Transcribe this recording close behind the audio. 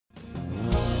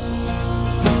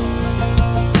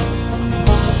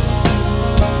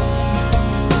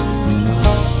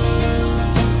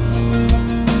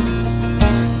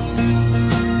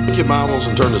Bibles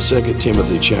and turn to 2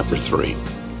 Timothy chapter 3.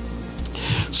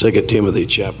 2 Timothy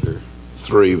chapter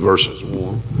 3 verses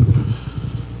 1.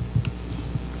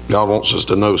 God wants us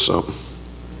to know something.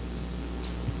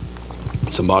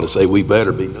 Somebody say, we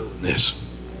better be knowing this.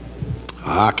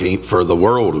 I can't for the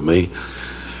world of me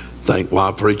think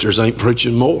why preachers ain't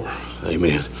preaching more.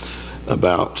 Amen.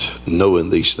 About knowing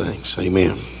these things.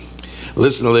 Amen.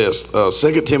 Listen to this.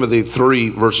 2 Timothy 3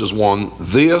 verses 1.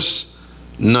 This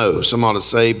know. Somebody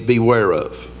say, beware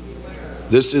of.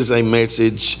 This is a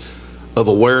message of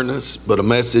awareness, but a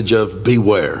message of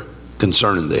beware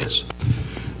concerning this.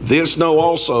 This know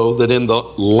also that in the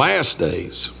last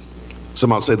days,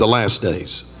 somebody say the last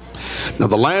days. Now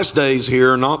the last days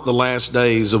here are not the last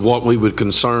days of what we would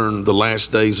concern the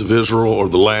last days of Israel or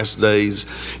the last days,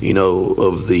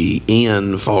 of the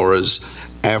end far as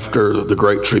after the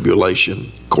Great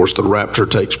Tribulation. Of course, the rapture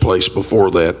takes place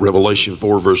before that. Revelation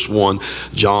 4 verse 1,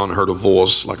 John heard a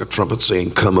voice like a trumpet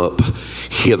saying, come up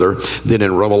hither. Then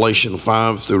in Revelation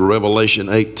 5 through Revelation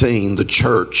 18, the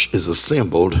church is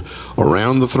assembled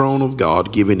around the throne of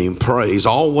God, giving him praise.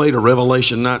 All the way to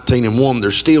Revelation 19 and 1,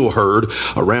 they're still heard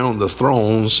around the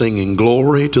throne singing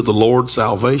glory to the Lord,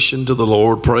 salvation to the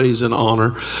Lord, praise and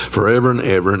honor forever and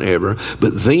ever and ever.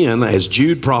 But then, as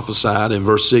Jude prophesied in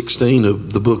verse 16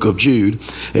 of the book of Jude,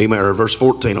 amen, or verse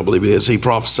 14, I believe it is, he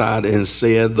prophesied and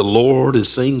said, the Lord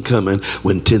is seen coming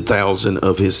when 10,000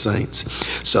 of his saints.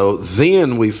 So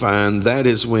then we find that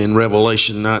is when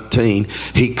Revelation 19,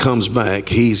 he comes back.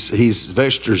 His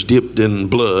vestures dipped in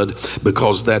blood,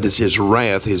 because that is his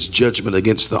wrath, his judgment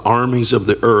against the armies of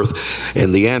the earth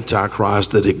and the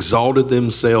Antichrist that exalted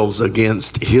themselves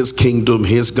against his kingdom,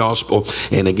 his gospel,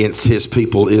 and against his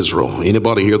people Israel.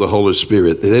 Anybody hear the Holy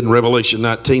Spirit? Then in Revelation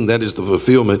 19, that is the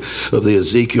fulfillment of the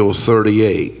Ezekiel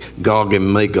 38. Gog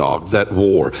and Magog, that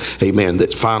war, amen,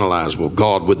 that finalized. Well,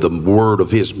 God with the word of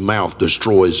his mouth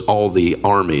destroys all the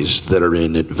armies that are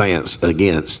in advance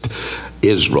against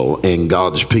Israel and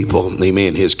God's people,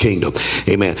 amen, his kingdom,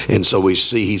 amen. And so we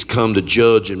see he's come to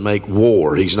judge and make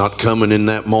war. He's not coming in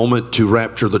that moment to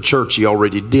rapture the church. He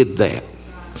already did that,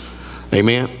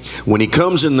 amen. When he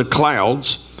comes in the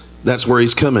clouds, that's where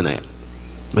he's coming at.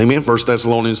 Amen. 1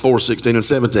 Thessalonians 4, 16 and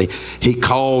 17. He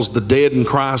calls the dead in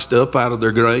Christ up out of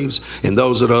their graves, and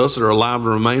those of us that are alive and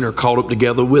remain are caught up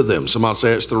together with them. Somebody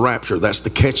say it's the rapture. That's the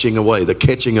catching away, the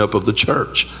catching up of the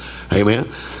church. Amen.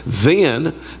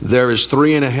 Then there is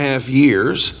 3.5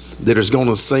 years that is going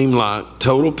to seem like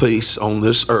total peace on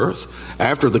this earth.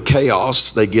 After the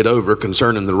chaos they get over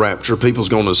concerning the rapture, people's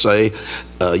going to say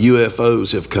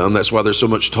UFOs have come. That's why there's so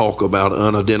much talk about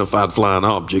unidentified flying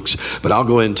objects. But I'll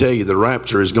go ahead and tell you, the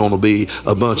rapture is going to be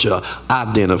a bunch of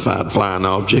identified flying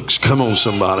objects. Come on,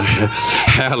 somebody.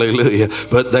 Hallelujah.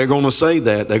 But they're going to say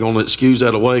that. They're going to excuse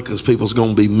that away because people's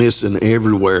going to be missing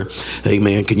everywhere.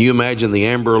 Amen. Can you imagine the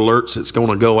Amber Alerts that's going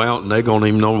to go out and they're going to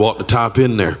even know what to type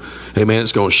in there? Amen.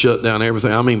 It's going to shut down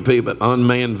everything. I mean, people,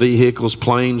 unmanned vehicles,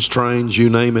 planes, trains, you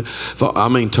name it. I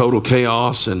mean, total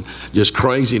chaos and just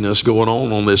craziness going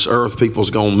on this earth. People's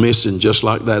going missing just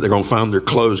like that. They're going to find their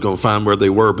clothes, going to find where they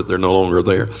were, but they're no longer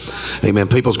there. Amen.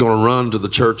 People's going to run to the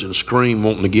church and scream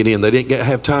wanting to get in. They didn't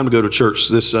have time to go to church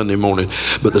this Sunday morning,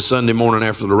 but the Sunday morning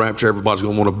after the rapture, everybody's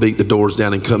going to want to beat the doors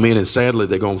down and come in. And sadly,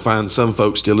 they're going to find some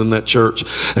folks still in that church.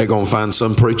 They're going to find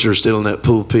some preachers still in that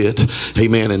pulpit.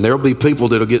 Amen. And there'll be people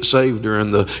that'll get saved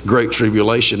during the Great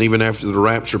Tribulation, even after the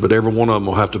rapture, but every one of them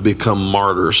will have to become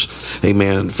martyrs.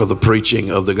 Amen. For the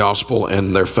preaching of the gospel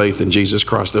and their faith in Jesus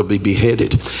Christ, they'll be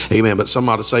beheaded. Amen. But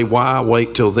somebody say, why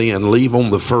wait till then? Leave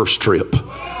on the first trip.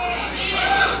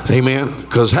 Amen.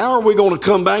 Because how are we going to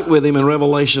come back with him in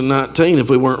Revelation 19 if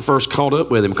we weren't first caught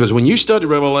up with him? Because when you study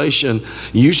Revelation,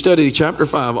 you study chapter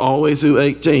 5 all the way through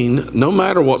 18, no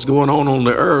matter what's going on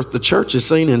the earth, the church is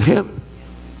seen in heaven.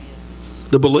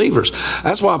 The believers.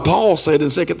 That's why Paul said in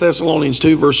 2 Thessalonians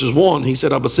 2 verses 1, he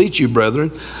said, I beseech you,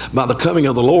 brethren, by the coming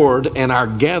of the Lord and our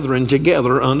gathering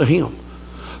together unto him.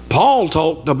 Paul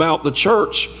talked about the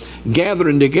church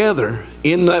gathering together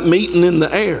in that meeting in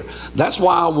the air. That's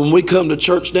why when we come to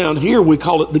church down here, we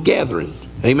call it the gathering.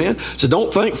 Amen. So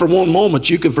don't think for one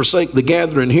moment you can forsake the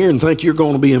gathering here and think you're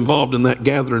going to be involved in that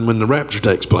gathering when the rapture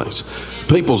takes place.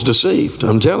 People's deceived.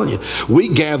 I'm telling you. We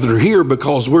gather here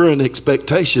because we're in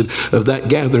expectation of that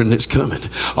gathering that's coming.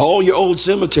 All your old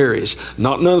cemeteries,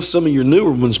 not none of some of your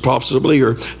newer ones possibly,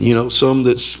 or some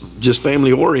that's just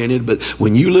family oriented, but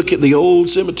when you look at the old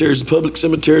cemeteries, the public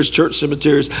cemeteries, church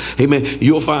cemeteries, amen,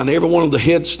 you'll find every one of the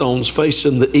headstones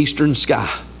facing the eastern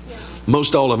sky.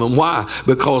 Most all of them. Why?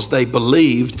 Because they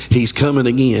believed he's coming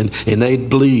again, and they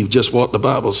believe just what the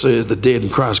Bible says, the dead in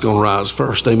Christ going to rise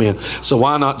first. Amen. So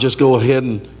why not just go ahead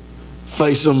and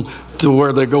face them to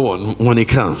where they're going when he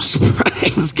comes.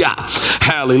 Praise God.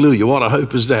 Hallelujah. What a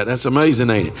hope is that? That's amazing,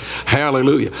 ain't it?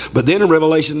 Hallelujah. But then in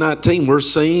Revelation 19, we're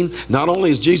seeing, not only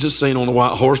is Jesus seen on the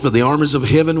white horse, but the armies of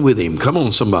heaven with him. Come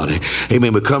on, somebody.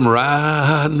 Amen. We come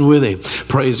riding with him.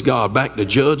 Praise God. Back to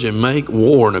judge and make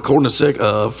war. And according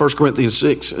to 1 Corinthians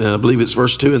 6, I believe it's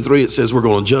verse 2 and 3, it says we're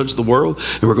going to judge the world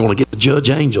and we're going to get to judge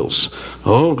angels.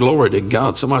 Oh, glory to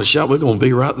God. Somebody shout, we're going to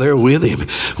be right there with him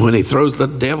when he throws the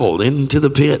devil into the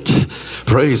pit.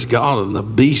 Praise God. And the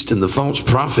beast and the false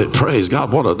prophet. Praise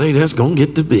God. What a day that's going to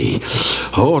get to be.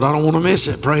 Oh, I don't want to miss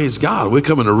it. Praise God. We're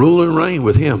coming to rule and reign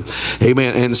with him.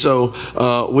 Amen. And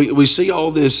so we see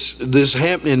all this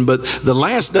happening. But the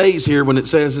last days here, when it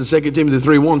says in 2 Timothy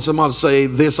 3:1, somebody say,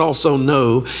 this also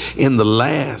know in the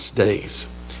last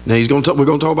days. Now we're going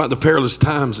to talk about the perilous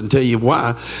times and tell you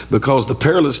why. Because the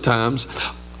perilous times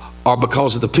are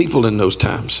because of the people in those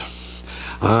times.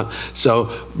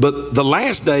 But the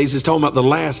last days is talking about the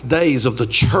last days of the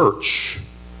church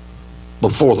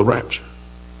before the rapture.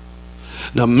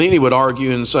 Now many would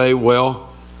argue and say, well,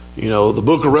 you know, the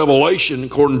book of Revelation,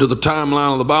 according to the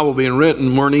timeline of the Bible being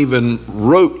written, weren't even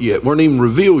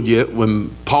revealed yet when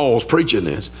Paul was preaching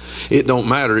this. It don't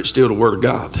matter. It's still the Word of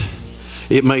God.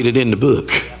 It made it in the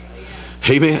book.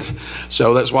 Amen.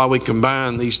 So that's why we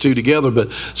combine these two together.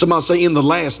 But somebody say in the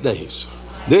last days.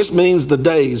 This means the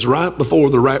days right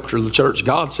before the rapture of the church.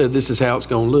 God said this is how it's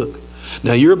going to look.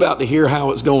 Now you're about to hear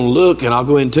how it's going to look, and I'll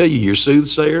go ahead and tell you, your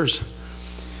soothsayers,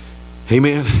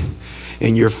 amen,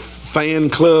 and your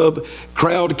fan club,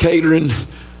 crowd catering,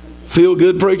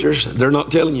 feel-good preachers, they're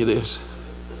not telling you this.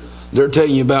 They're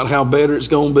telling you about how better it's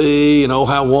going to be and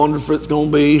how wonderful it's going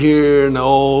to be here and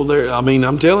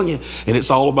I'm telling you, and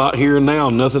it's all about here and now,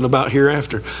 nothing about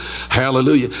hereafter.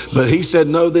 Hallelujah. But he said,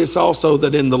 know this also,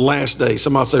 that in the last day,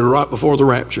 somebody say right before the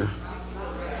rapture,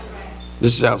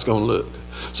 this is how it's going to look.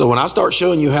 So when I start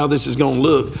showing you how this is going to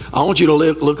look, I want you to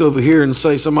look over here and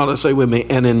say, somebody say with me,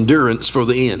 an endurance for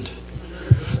the end.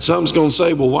 Some's going to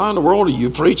say, well, why in the world are you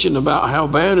preaching about how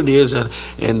bad it is and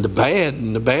the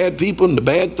bad people and the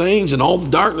bad things and all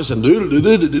the darkness and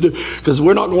because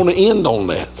we're not going to end on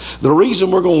that. The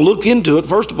reason we're going to look into it,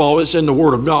 first of all, it's in the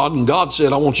Word of God, and God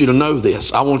said, I want you to know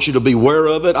this. I want you to be aware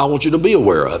of it. I want you to be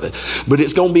aware of it. But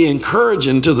it's going to be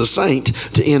encouraging to the saint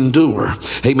to endure.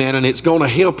 Amen. And it's going to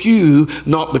help you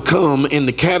not become in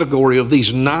the category of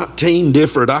these 19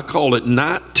 different, I call it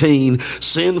 19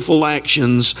 sinful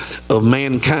actions of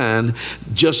mankind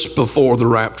just before the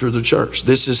rapture of the church.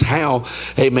 This is how,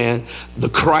 amen, the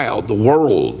crowd, the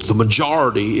world, the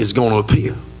majority is going to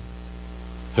appear.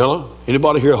 Hello?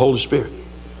 Anybody hear the Holy Spirit?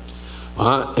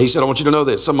 He said, I want you to know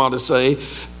this. Somebody say,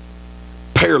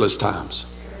 perilous times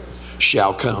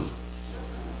shall come.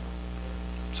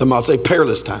 Somebody say,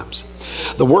 perilous times.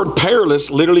 The word perilous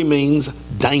literally means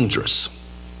dangerous.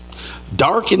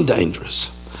 Dark and dangerous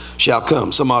shall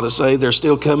come. Somebody say, they're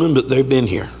still coming, but they've been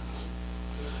here.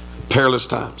 Perilous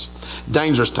times,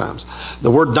 dangerous times.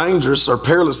 The word dangerous or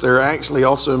perilous there actually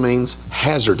also means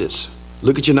hazardous.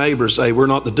 Look at your neighbor and say, we're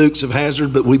not the Dukes of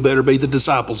Hazzard, but we better be the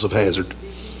disciples of Hazard.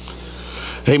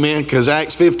 Amen. Because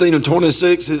Acts 15 and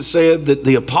 26, it said that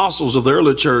the apostles of the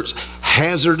early church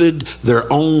hazarded their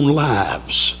own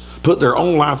lives, put their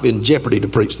own life in jeopardy to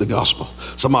preach the gospel.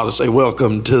 Somebody say,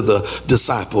 welcome to the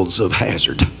disciples of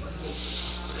Hazard.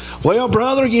 Well,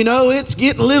 brother, it's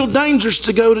getting a little dangerous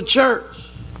to go to church.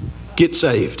 Get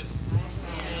saved.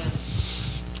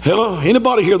 Hello?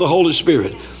 Anybody hear the Holy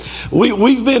Spirit?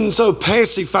 We've been so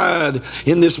pacified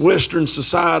in this Western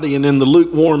society and in the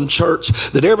lukewarm church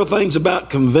that everything's about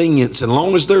convenience. And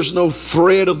long as there's no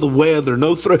threat of the weather,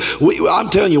 I'm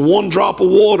telling you, one drop of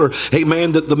water,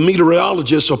 amen, that the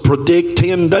meteorologists will predict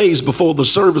 10 days before the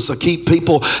service will keep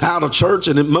people out of church,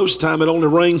 and at most time it only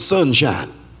rains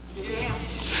sunshine.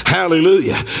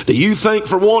 Hallelujah. Do you think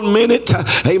for 1 minute,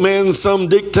 amen, some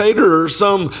dictator or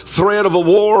some threat of a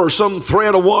war or some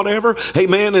threat of whatever,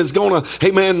 amen, is going to,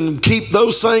 amen, keep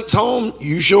those saints home?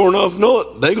 You sure enough know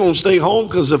it. They're going to stay home,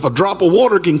 because if a drop of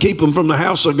water can keep them from the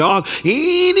house of God,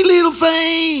 any little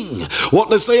thing, what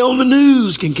they say on the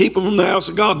news, can keep them from the house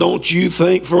of God. Don't you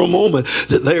think for a moment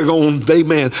that they're going to,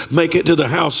 amen, make it to the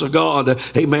house of God,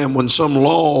 amen, when some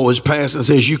law is passed and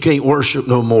says you can't worship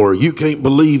no more. You can't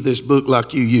believe this book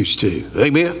like you used to.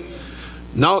 Amen.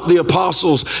 Not the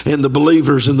apostles and the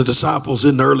believers and the disciples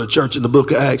in the early church in the book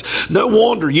of Acts. No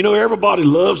wonder, everybody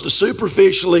loves to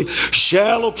superficially,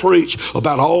 shallow preach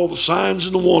about all the signs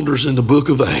and the wonders in the book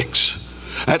of Acts.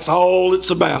 That's all it's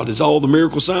about, is all the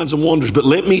miracle signs and wonders. But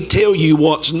let me tell you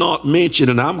what's not mentioned,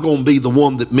 and I'm going to be the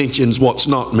one that mentions what's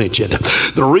not mentioned.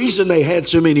 The reason they had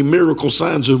so many miracle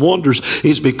signs and wonders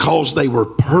is because they were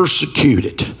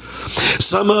persecuted.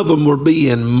 Some of them were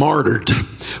being martyred.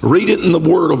 Read it in the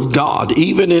Word of God.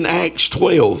 Even in Acts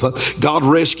 12, God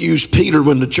rescues Peter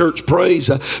when the church prays.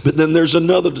 But then there's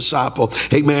another disciple.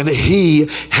 Amen. He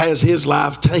has his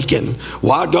life taken.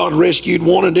 Why God rescued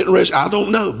one and didn't rescue, I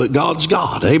don't know. But God's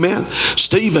God. Amen.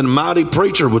 Stephen, mighty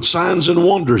preacher with signs and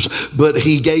wonders. But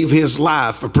he gave his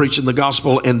life for preaching the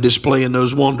gospel and displaying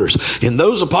those wonders. And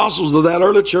those apostles of that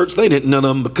early church, none of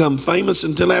them become famous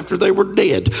until after they were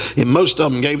dead. And most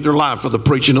of them gave their life for the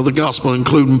preaching of the gospel,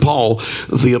 including Paul,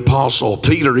 the apostle.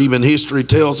 Peter, even history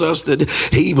tells us that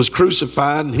he was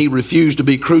crucified and he refused to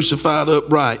be crucified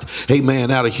upright.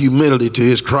 Amen. Out of humility to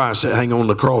his Christ that hang on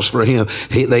the cross for him.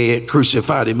 They had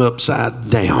crucified him upside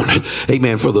down.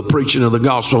 Amen. For the preaching of the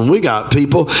gospel. And we got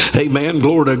people, amen,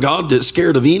 glory to God, that's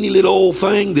scared of any little old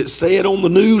thing that's said on the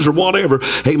news or whatever.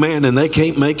 Amen. And they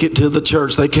can't make it to the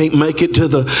church. They can't make it to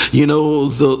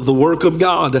the work of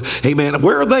God. Amen.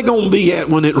 Where are they going to be at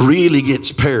when it really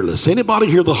gets perilous? Anybody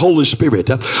hear the Holy Spirit?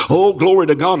 Oh, glory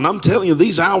to God. And I'm telling you,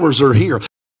 these hours are here.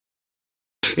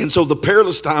 And so the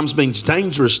perilous times means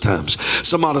dangerous times.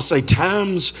 Somebody say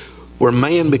times where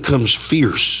man becomes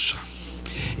fierce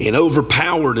and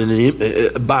overpowered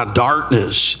by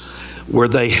darkness, where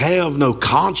they have no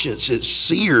conscience. It's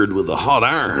seared with a hot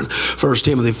iron. 1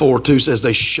 Timothy 4:2 says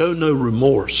they show no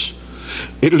remorse.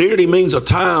 It literally means a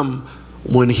time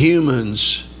when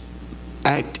humans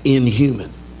act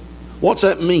inhuman. What's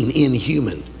that mean,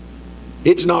 inhuman?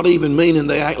 It's not even meaning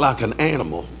they act like an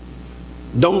animal.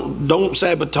 Don't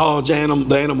sabotage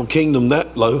the animal kingdom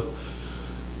that low.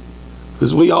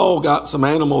 Because we all got some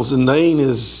animals and they ain't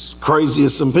as crazy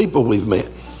as some people we've met.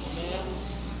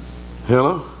 You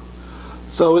know?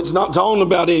 So it's not talking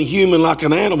about inhuman like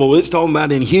an animal. It's talking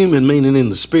about inhuman meaning in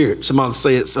the spirit. Somebody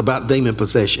say it's about demon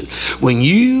possession. When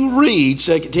you read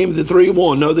 2 Timothy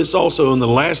 3:1, know this also, in the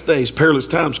last days perilous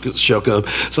times shall come.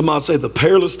 Somebody say the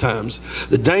perilous times,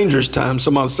 the dangerous times,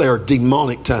 somebody say are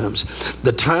demonic times.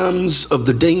 The times of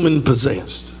the demon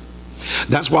possessed.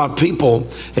 That's why people,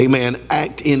 amen,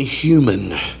 act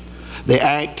inhuman. They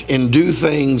act and do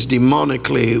things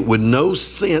demonically with no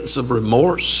sense of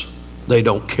remorse. They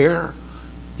don't care.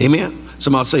 Amen.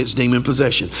 Somebody say it's demon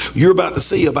possession. You're about to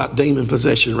see about demon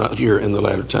possession right here in the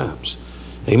latter times.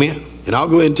 Amen. And I'll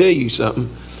go ahead and tell you something.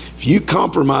 If you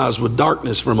compromise with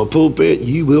darkness from a pulpit,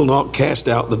 you will not cast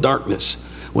out the darkness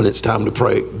when it's time to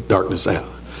pray darkness out.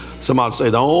 Somebody say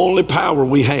the only power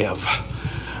we have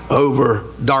over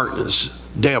darkness,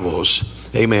 devils,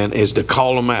 amen, is to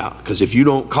call them out. Because if you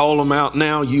don't call them out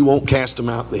now, you won't cast them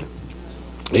out then.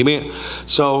 Amen.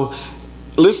 So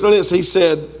listen to this. He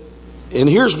said, and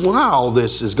here's why all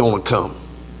this is going to come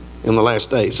in the last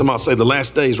days. Somebody say the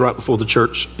last days right before the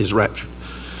church is raptured.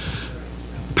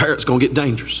 It's going to get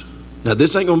dangerous. Now,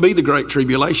 this ain't going to be the great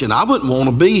tribulation. I wouldn't want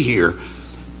to be here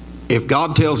if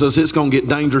God tells us it's going to get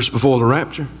dangerous before the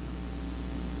rapture.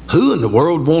 Who in the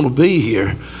world want to be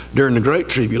here during the great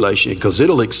tribulation? Because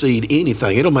it'll exceed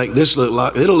anything. It'll make this look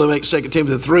like, it'll make 2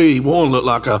 Timothy 3:1 look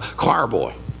like a choir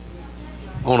boy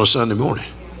on a Sunday morning.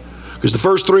 Because the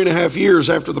first 3.5 years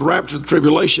after the rapture, the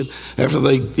tribulation, after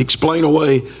they explain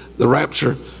away the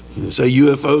rapture, and say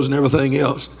UFOs and everything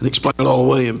else, and explain it all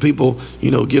away, and people,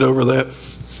 get over that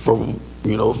for,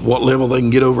 what level they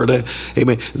can get over that.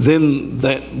 Amen. Then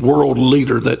that world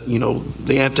leader, that,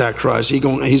 the Antichrist, he's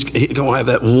gonna have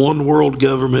that one world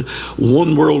government,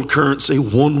 one world currency,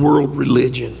 one world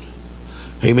religion.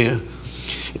 Amen.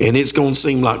 And it's going to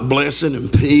seem like blessing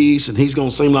and peace, and he's going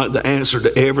to seem like the answer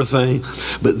to everything.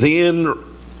 But then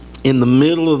in the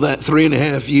middle of that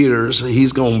 3.5 years,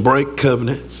 he's going to break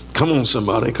covenant. Come on,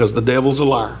 somebody, because the devil's a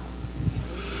liar.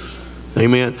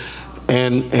 Amen.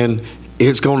 And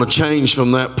it's going to change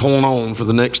from that point on for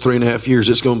the next 3.5 years.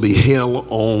 It's going to be hell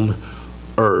on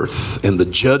earth, and the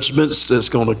judgments that's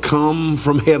going to come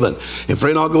from heaven. And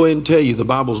friend, I'll go ahead and tell you, the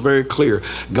Bible is very clear.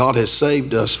 God has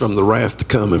saved us from the wrath to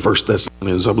come. In 1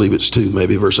 Thessalonians, I believe it's 2,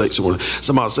 maybe verse 8 somewhere.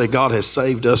 Somebody say, God has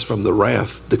saved us from the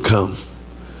wrath to come.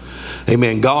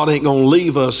 Amen. God ain't going to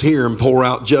leave us here and pour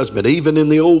out judgment. Even in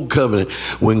the old covenant,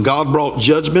 when God brought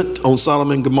judgment on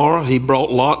Sodom and Gomorrah, he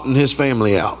brought Lot and his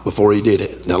family out before he did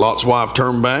it. Now Lot's wife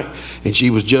turned back and she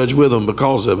was judged with them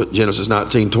because of it. Genesis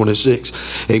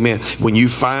 19:26. Amen. When you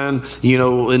find,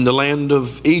 in the land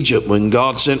of Egypt, when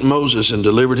God sent Moses and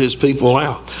delivered his people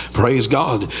out, praise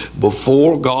God,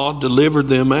 before God delivered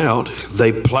them out, they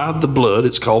applied the blood.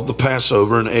 It's called the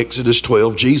Passover in Exodus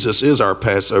 12. Jesus is our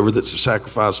Passover that's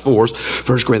sacrificed for us. course,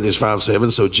 1 Corinthians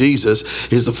 5:7. So Jesus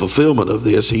is the fulfillment of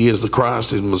this. He is the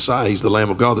Christ and the Messiah. He's the Lamb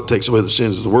of God that takes away the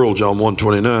sins of the world, John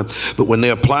 1:29. But when they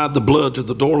applied the blood to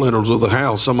the door lintels of the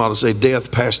house, somebody say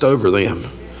death passed over them.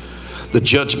 The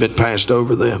judgment passed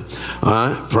over them. All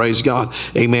right, praise God.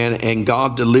 Amen. And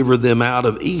God delivered them out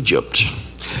of Egypt.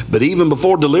 But even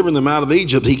before delivering them out of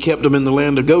Egypt, he kept them in the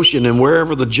land of Goshen, and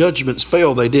wherever the judgments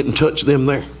fell, they didn't touch them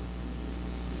there.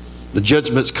 The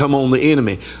judgments come on the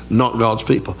enemy, not God's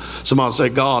people. Somebody say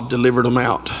God delivered them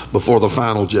out before the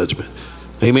final judgment.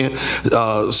 Amen.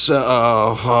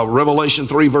 Revelation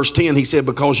 3 verse 10, he said,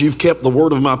 because you've kept the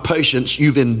word of my patience,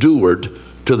 you've endured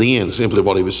to the end. Simply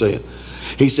what he was saying.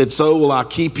 He said, so will I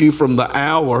keep you from the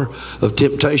hour of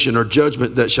temptation or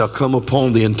judgment that shall come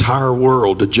upon the entire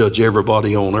world to judge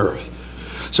everybody on earth.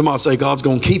 Somebody say God's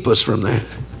going to keep us from that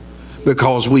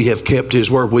because we have kept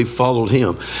his word. We've followed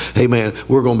him. Amen.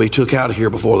 We're going to be took out of here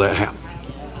before that happens.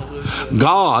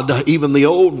 God, even the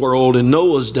old world in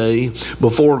Noah's day,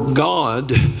 before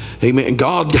God, amen,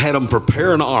 God had them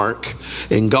prepare an ark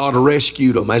and God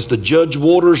rescued them. As the judge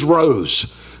waters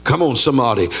rose, come on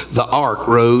somebody, the ark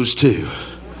rose too.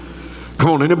 Come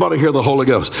on, anybody hear the Holy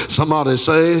Ghost? Somebody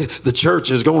say the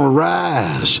church is going to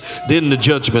rise, then the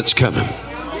judgment's coming.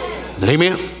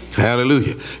 Amen.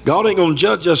 Hallelujah. God ain't going to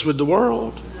judge us with the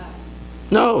world.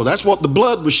 No, that's what the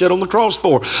blood was shed on the cross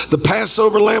for. The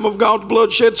Passover Lamb of God's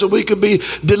blood shed so we could be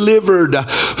delivered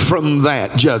from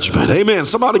that judgment. Amen.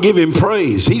 Somebody give him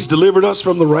praise. He's delivered us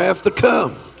from the wrath to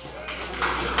come.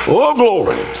 Oh,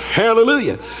 glory.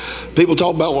 Hallelujah. People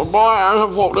talk about, well, boy,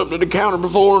 I've walked up to the counter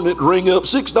before and it ring up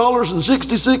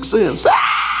 $6.66.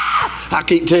 Ah! I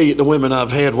can't tell you the women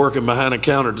I've had working behind a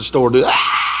counter at the store do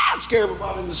scare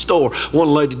everybody in the store. One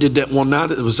lady did that one night.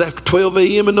 It was after 12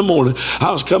 a.m. in the morning.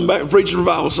 I was coming back and preaching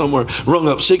revival somewhere. Rung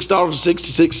up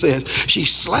 $6.66. She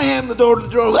slammed the door to the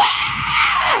drum.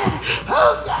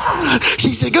 Oh, God.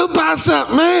 She said, go buy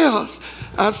something else.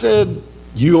 I said,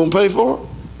 you gonna pay for it?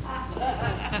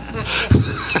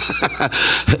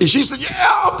 And she said, yeah,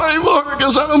 I'll pay for it.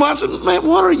 Because I said, man,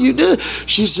 what are you doing?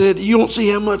 She said, you don't see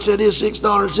how much that is,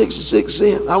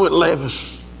 $6.66. I went laughing.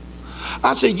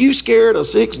 I said, you scared of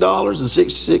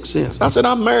 $6.66? I said,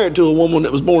 I'm married to a woman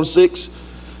that was born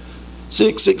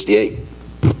 668.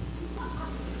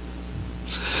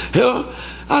 Hello?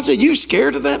 I said, you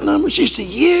scared of that number? She said,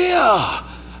 yeah.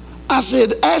 I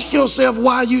said, ask yourself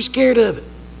why you scared of it.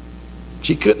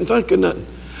 She couldn't think of nothing.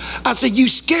 I said, you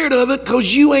scared of it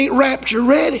because you ain't rapture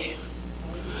ready.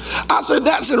 I said,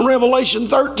 that's in Revelation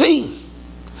 13.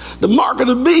 The mark of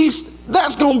the beast,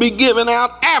 that's going to be given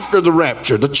out after the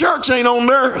rapture. The church ain't on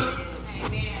earth.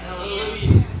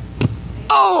 Amen.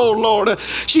 Oh, Lord.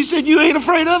 She said, you ain't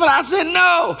afraid of it? I said,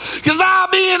 no, because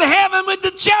I'll be in heaven with the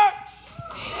church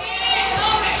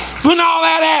when all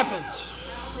that happens.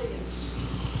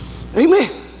 Amen.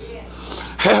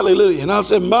 Hallelujah. And I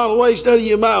said, by the way, study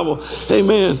your Bible.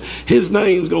 Amen. His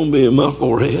name's going to be in my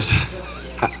forehead.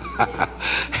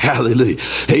 Hallelujah.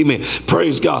 Amen.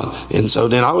 Praise God. And so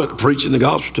then I went preaching the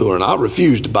gospel to her, and I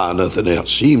refused to buy nothing else.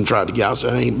 She even tried to get, I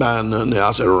said, I ain't buying nothing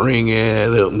else. I said, ring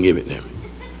it up and give it to me.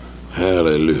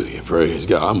 Hallelujah. Praise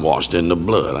God. I'm washed in the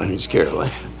blood. I ain't scared of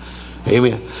that.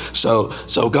 Amen. So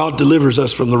God delivers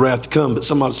us from the wrath to come. But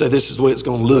somebody say this is the way it's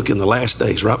going to look in the last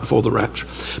days, right before the rapture.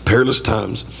 Perilous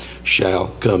times shall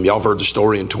come. Y'all have heard the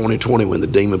story in 2020 when the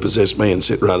demon-possessed man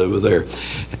sitting right over there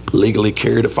legally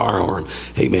carried a firearm.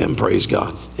 Amen. Praise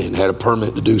God. And had a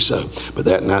permit to do so. But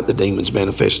that night the demons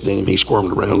manifested in him. He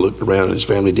squirmed around, looked around, and his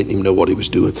family didn't even know what he was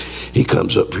doing. He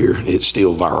comes up here. It's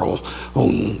still viral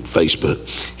on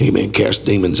Facebook. Amen. Cast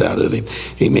demons out of him.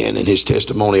 Amen. And his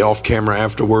testimony off camera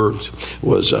afterwards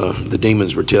was the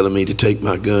demons were telling me to take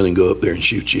my gun and go up there and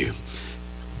shoot you.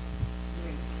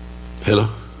 Hello?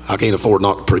 I can't afford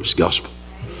not to preach the gospel.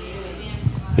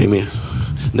 Amen.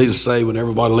 Needless to say, when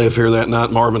everybody left here that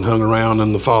night, Marvin hung around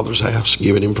in the Father's house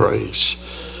giving him praise.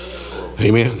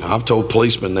 Amen. I've told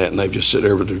policemen that, and they've just sit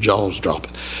there with their jaws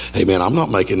dropping. Amen. I'm not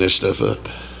making this stuff up.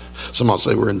 Somebody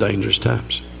say we're in dangerous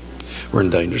times. We're in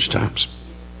dangerous times.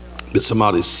 But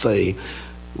somebody say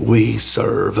we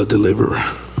serve a deliverer.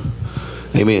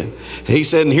 Amen. He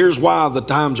said, and here's why the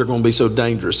times are going to be so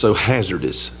dangerous, so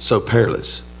hazardous, so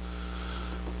perilous.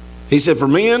 He said, for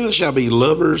men shall be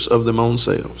lovers of them own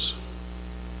selves.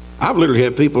 I've literally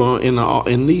had people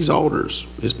in these altars.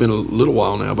 It's been a little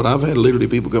while now, but I've had literally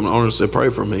people come to altar and say, pray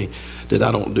for me that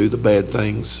I don't do the bad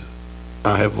things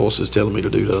I have voices telling me to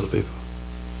do to other people.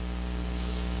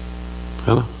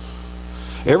 Hello?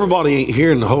 Everybody ain't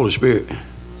hearing the Holy Spirit.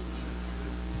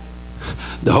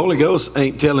 The Holy Ghost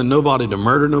ain't telling nobody to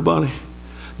murder nobody.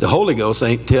 The Holy Ghost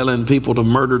ain't telling people to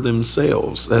murder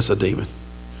themselves. That's a demon.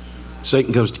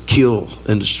 Satan comes to kill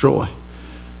and destroy.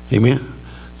 Amen.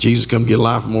 Jesus come to get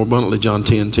life more abundantly, John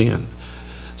 10:10.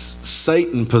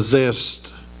 Satan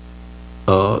possessed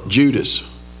Judas.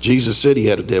 Jesus said he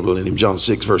had a devil in him, John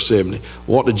 6 verse 70.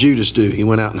 What did Judas do? He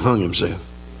went out and hung himself.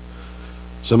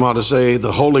 Somebody say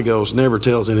the Holy Ghost never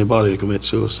tells anybody to commit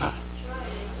suicide.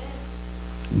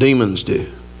 Demons do.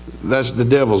 That's the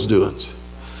devil's doings.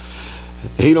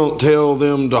 He don't tell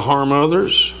them to harm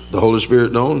others. The Holy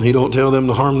Spirit don't. He don't tell them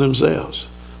to harm themselves.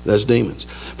 That's demons.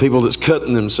 People that's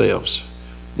cutting themselves,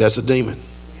 that's a demon.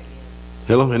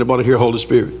 Hello? Anybody hear Holy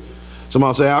Spirit?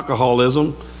 Somebody say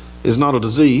alcoholism is not a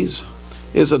disease.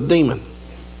 It's a demon.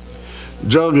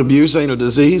 Drug abuse ain't a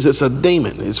disease. It's a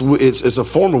demon. It's a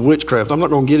form of witchcraft. I'm not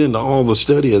going to get into all the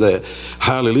study of that.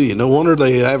 Hallelujah. No wonder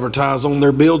they advertise on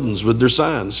their buildings with their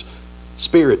signs.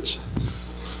 Spirits.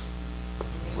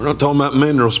 We're not talking about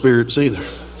mineral spirits either.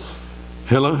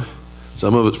 Hello?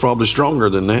 Some of it's probably stronger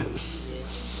than that.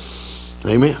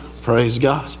 Amen. Praise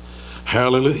God.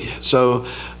 Hallelujah. So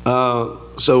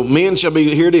men shall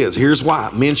be, here it is. Here's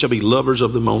why. Men shall be lovers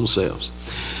of them own selves.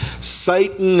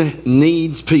 Satan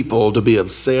needs people to be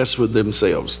obsessed with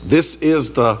themselves. This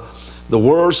is the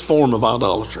worst form of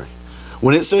idolatry.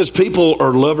 When it says people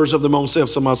are lovers of their own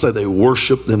selves, somebody say they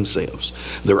worship themselves.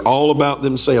 They're all about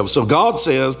themselves. So God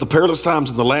says the perilous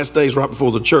times in the last days right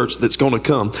before the church that's going to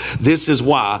come, this is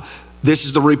why. This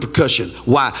is the repercussion.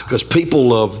 Why? Because people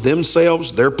love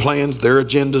themselves, their plans, their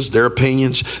agendas, their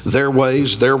opinions, their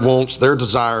ways, their wants, their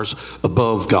desires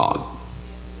above God.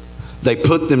 They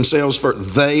put themselves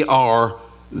first. They are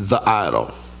the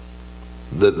idol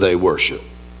that they worship.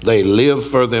 They live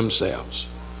for themselves.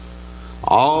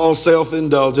 All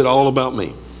self-indulgent, all about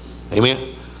me.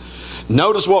 Amen.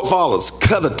 Notice what follows.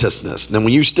 Covetousness. Now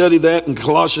when you study that in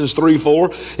Colossians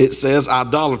 3:4, it says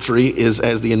idolatry is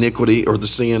as the iniquity or the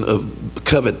sin of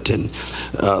coveting.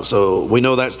 So we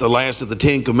know that's the last of the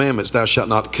 10 commandments. Thou shalt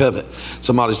not covet.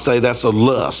 Somebody say that's a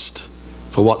lust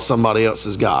for what somebody else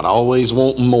has got. Always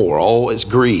want more. Oh, it's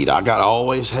greed. I got to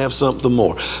always have something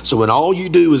more. So when all you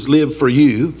do is live for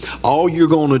you, all you're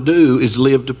going to do is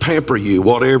live to pamper you.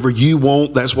 Whatever you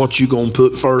want, that's what you're going to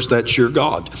put first. That's your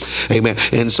God. Amen.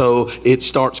 And so it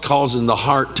starts causing the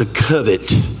heart to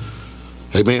covet.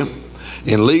 Amen.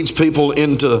 And leads people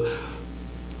into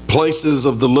places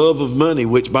of the love of money,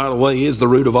 which by the way is the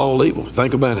root of all evil.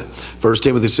 Think about it. 1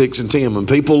 Timothy 6:10. When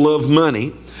people love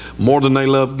money more than they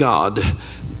love God,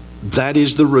 that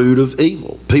is the root of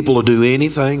evil. People will do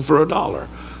anything for $1.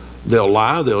 They'll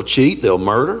lie, they'll cheat, they'll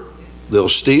murder, they'll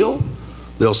steal,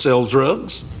 they'll sell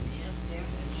drugs,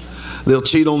 they'll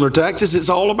cheat on their taxes. It's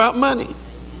all about money.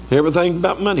 Everything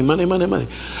about money, money, money, money.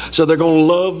 So they're going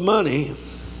to love money.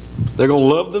 They're going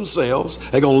to love themselves.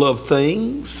 They're going to love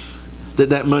things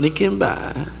that money can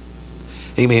buy.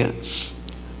 Amen.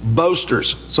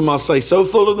 Boasters. Somebody say so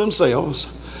full of themselves.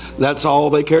 That's all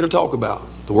they care to talk about.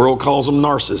 The world calls them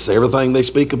narcissists. Everything they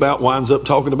speak about winds up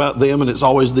talking about them, and it's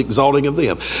always the exalting of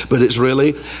them. But it's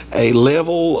really a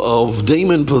level of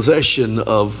demon possession,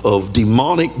 of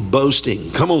demonic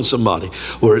boasting. Come on, somebody.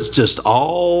 Where it's just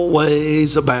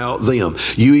always about them.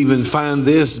 You even find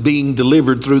this being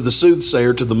delivered through the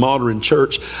soothsayer to the modern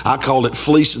church. I call it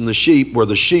fleecing the sheep, where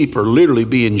the sheep are literally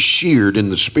being sheared in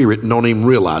the spirit and don't even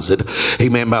realize it.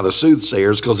 Amen. By the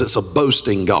soothsayers, because it's a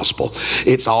boasting gospel.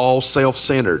 It's all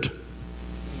self-centered.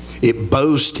 It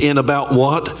boasts in about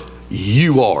what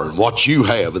you are and what you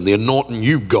have and the anointing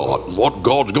you got and what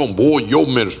God's going to, boy, your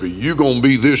ministry, you're going to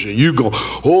be this and you're going,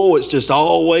 oh, it's just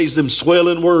always them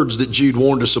swelling words that Jude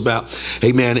warned us about.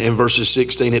 Amen. In verses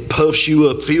 16, it puffs you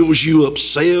up, fills you up,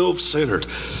 self-centered,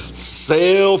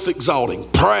 self-exalting,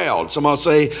 proud. Somebody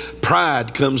say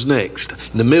pride comes next.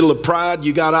 In the middle of pride,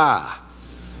 you got I.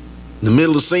 In the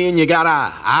middle of sin, you got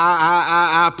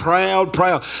I, proud.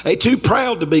 They too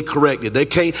proud to be corrected. They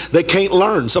can't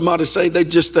learn. Somebody say they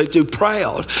too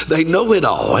proud. They know it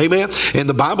all. Amen. And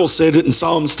the Bible said it in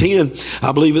Psalms 10.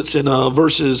 I believe it's in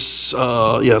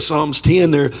Psalms 10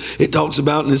 there. It talks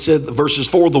about, and it said, verses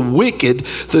 4, the wicked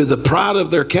through the pride of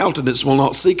their countenance will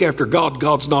not seek after God.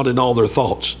 God's not in all their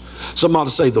thoughts. Somebody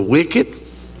say the wicked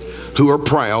who are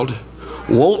proud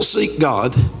won't seek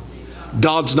God.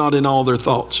 God's not in all their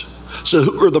thoughts. So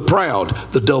who are the proud?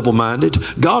 The double-minded.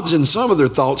 God's in some of their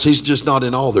thoughts. He's just not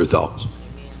in all their thoughts.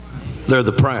 They're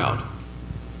the proud.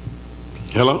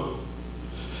 Hello?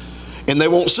 And they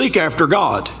won't seek after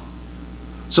God.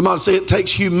 Somebody say it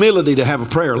takes humility to have a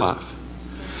prayer life.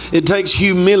 It takes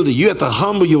humility. You have to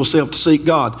humble yourself to seek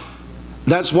God.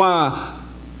 That's why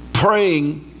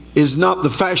praying is not the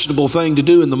fashionable thing to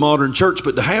do in the modern church,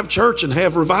 but to have church and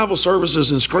have revival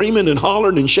services and screaming and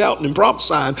hollering and shouting and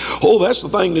prophesying, oh, that's the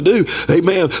thing to do.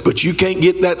 Amen. But you can't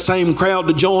get that same crowd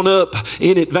to join up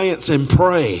in advance and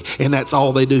pray, and that's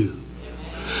all they do.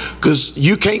 Because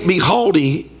you can't be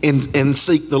haughty and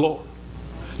seek the Lord.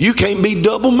 You can't be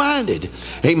double-minded,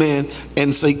 amen,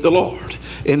 and seek the Lord.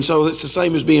 And so it's the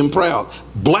same as being proud.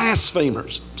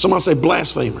 Blasphemers. Somebody say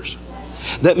blasphemers.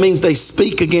 That means they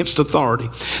speak against authority.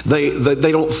 They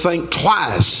don't think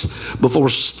twice before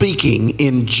speaking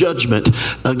in judgment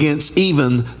against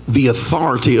even the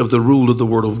authority of the rule of the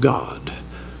Word of God.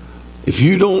 If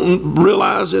you don't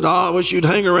realize it, I wish you'd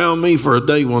hang around me for a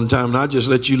day one time and I'd just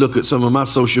let you look at some of my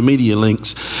social media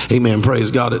links. Amen.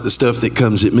 Praise God at the stuff that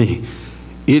comes at me.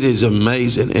 It is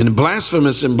amazing. And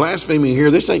blasphemous and blasphemy here,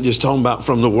 this ain't just talking about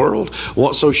from the world.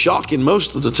 What's so shocking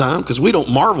most of the time, because we don't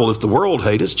marvel if the world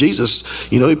hates us. Jesus,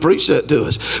 he preached that to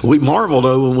us. We marvel,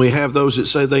 though, when we have those that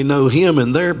say they know him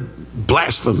and they're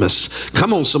blasphemous.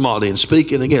 Come on, somebody, and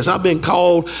speaking against. I've been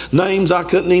called names I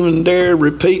couldn't even dare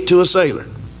repeat to a sailor.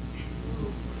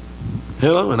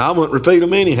 Hello? And I wouldn't repeat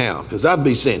them anyhow, because I'd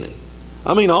be sinning.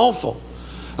 I mean, awful.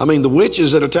 I mean, the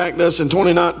witches that attacked us in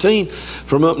 2019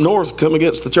 from up north come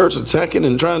against the church attacking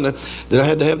and trying to, that I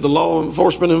had to have the law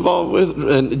enforcement involved with.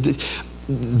 And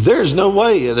there's no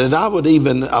way that I would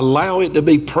even allow it to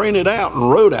be printed out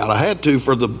and wrote out. I had to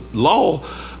for the law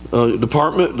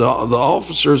department, the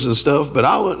officers and stuff, but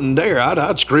I wouldn't dare.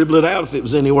 I'd scribble it out if it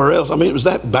was anywhere else. I mean, it was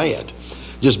that bad.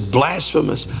 Just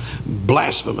blasphemous,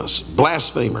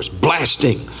 blasphemers,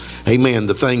 blasting. Amen,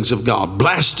 the things of God,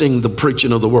 blasting the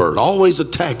preaching of the word, always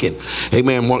attacking,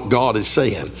 amen, what God is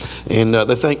saying. And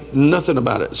they think nothing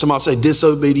about it. Somebody say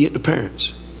disobedient to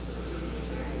parents.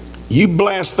 You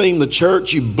blaspheme the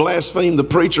church, you blaspheme the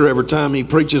preacher every time he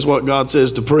preaches what God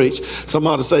says to preach.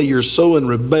 Somebody say you're sowing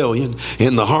rebellion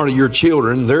in the heart of your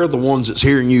children. They're the ones that's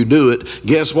hearing you do it.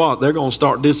 Guess what? They're going to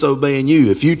start disobeying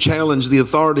you. If you challenge the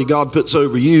authority God puts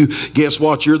over you, guess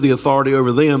what? You're the authority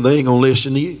over them. They ain't going to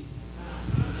listen to you.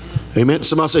 Amen.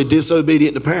 Somebody say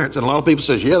disobedient to parents. And a lot of people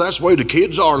say, yeah, that's the way the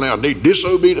kids are now. They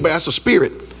disobedient. That's a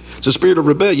spirit. It's a spirit of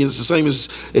rebellion. It's the same as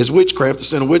witchcraft, the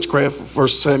sin of witchcraft, 1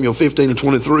 Samuel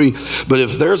 15:23. But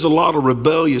if there's a lot of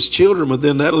rebellious children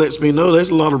within that, lets me know there's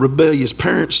a lot of rebellious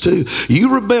parents too.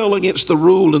 You rebel against the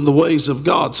rule and the ways of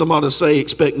God. Somebody say,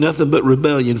 expect nothing but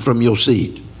rebellion from your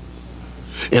seed.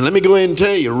 And let me go ahead and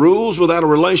tell you, rules without a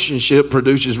relationship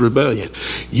produces rebellion.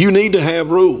 You need to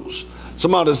have rules.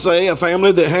 Somebody say a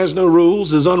family that has no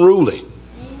rules is unruly.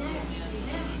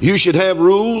 You should have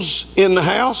rules in the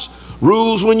house,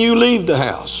 rules when you leave the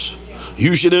house.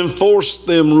 You should enforce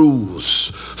them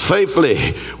rules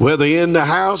faithfully, whether in the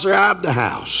house or out the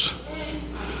house.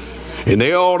 And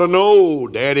they ought to know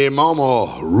daddy and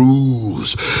mama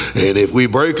rules. And if we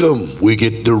break them, we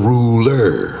get the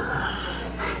ruler.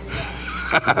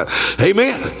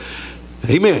 Amen.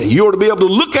 Amen. You ought to be able to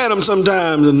look at them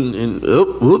sometimes and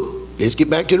let's get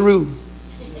back to the rule.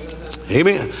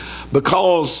 Amen.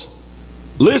 Because,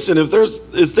 listen, if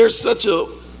there's such a,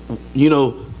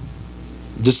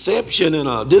 deception and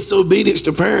a disobedience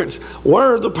to parents,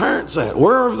 where are the parents at?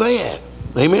 Where are they at?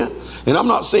 Amen. And I'm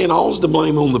not saying all's to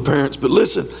blame on the parents, but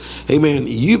listen, amen,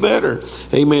 you better,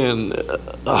 amen,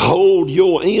 hold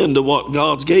your end to what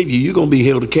God's gave you. You're going to be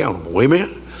held accountable.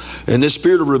 Amen. And this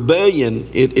spirit of rebellion,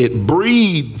 it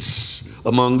breeds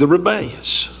among the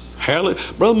rebellious. Hallelujah.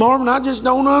 Brother Marvin, I just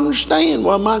don't understand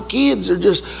why my kids are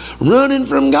just running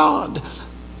from God.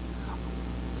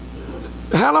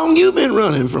 How long you been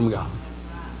running from God?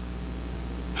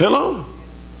 Hello?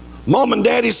 Mom and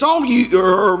daddy saw you,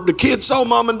 or the kids saw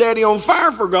mom and daddy on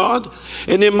fire for God,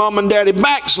 and then mom and daddy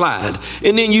backslide.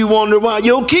 And then you wonder why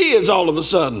your kids all of a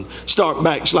sudden start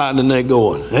backsliding and they're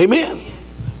going. Amen.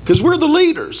 Because we're the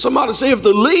leaders. Somebody say if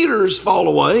the leaders fall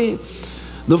away,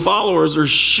 the followers are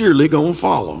surely going to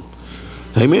follow.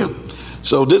 Amen.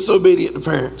 So disobedient to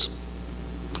parents.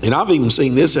 And I've even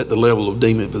seen this at the level of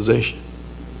demon possession.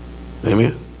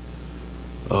 Amen.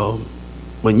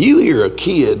 When you hear a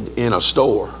kid in a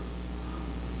store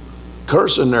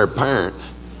cursing their parent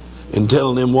and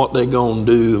telling them what they're going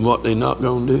to do and what they're not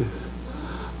going to do,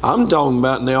 I'm talking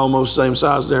about and they're almost the same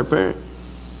size as their parent.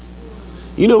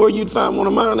 You know where you'd find one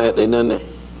of mine at? They done that.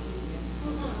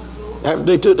 After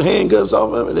they took the handcuffs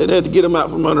off of it, they'd have to get them out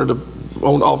from under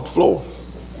off the floor.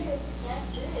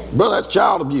 Brother, that's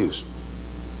child abuse.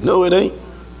 No, it ain't.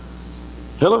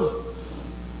 Hello?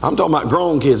 I'm talking about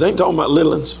grown kids. I ain't talking about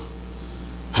little ones.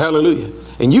 Hallelujah.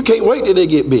 And you can't wait till they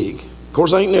get big. Of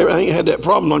course, I ain't had that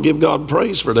problem. I'll give God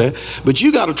praise for that. But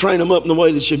you got to train them up in the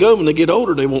way that should go. When they get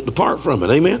older, they won't depart from it.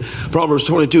 Amen. Proverbs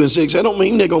 22:6. That don't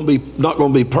mean they're going to be not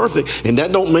going to be perfect, and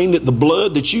that don't mean that the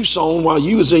blood that you sown while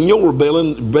you was in your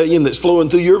rebellion that's flowing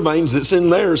through your veins that's in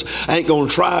theirs ain't going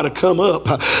to try to come up,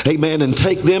 amen, and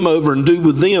take them over and do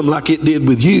with them like it did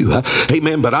with you,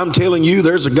 amen. But I'm telling you,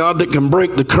 there's a God that can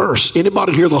break the curse.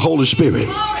 Anybody hear the Holy Spirit?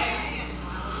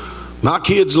 My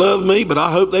kids love me, but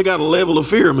I hope they got a level of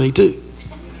fear of me too.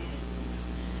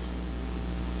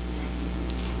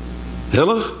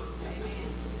 Hello?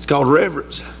 It's called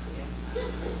reverence.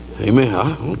 Amen.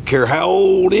 I don't care how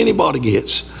old anybody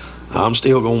gets, I'm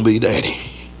still going to be daddy.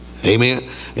 Amen.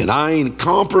 And I ain't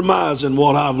compromising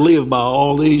what I've lived by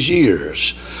all these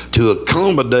years to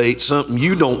accommodate something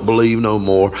you don't believe no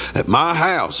more. At my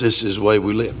house, this is the way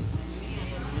we live.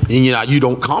 And you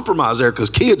don't compromise there, because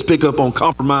kids pick up on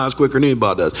compromise quicker than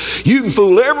anybody does. You can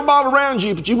fool everybody around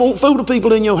you, but you won't fool the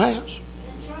people in your house.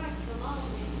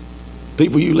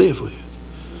 People you live with.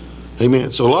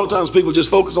 Amen. So a lot of times people just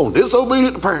focus on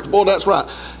disobedient to parents. Boy, that's right.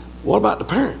 What about the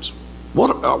parents?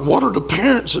 What are the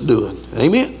parents doing?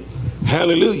 Amen.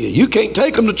 Hallelujah. You can't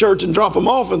take them to church and drop them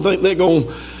off and think they're going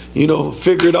to,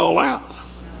 figure it all out.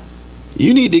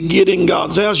 You need to get in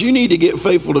God's house. You need to get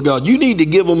faithful to God. You need to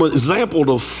give them an example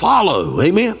to follow.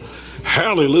 Amen.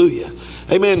 Hallelujah.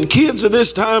 Amen. Kids of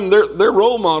this time, they're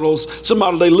role models,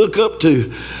 somebody they look up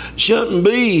to. Shouldn't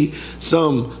be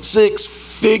some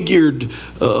six-figured,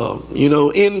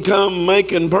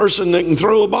 income-making person that can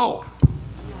throw a ball.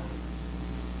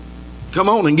 Come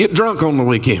on and get drunk on the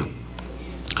weekend.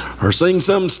 Or sing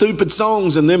some stupid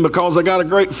songs, and then because they got a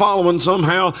great following,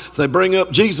 somehow if they bring up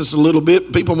Jesus a little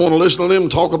bit, people want to listen to them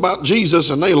talk about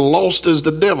Jesus, and they lost as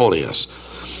the devil is.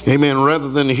 Amen. Rather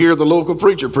than hear the local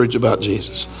preacher preach about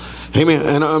Jesus. Amen.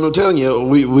 And I'm telling you,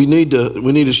 we need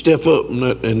to step up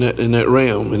in that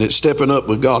realm, and it's stepping up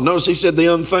with God. Notice he said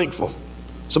the unthankful.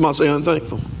 Somebody say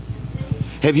unthankful.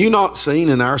 Have you not seen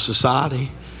in our society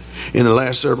in the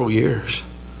last several years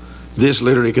this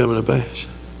literally coming to pass?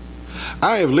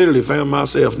 I have literally found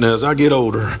myself now, as I get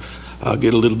older, I'll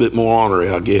get a little bit more ornery,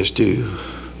 I guess, too.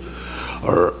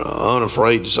 Or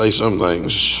unafraid to say some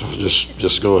things.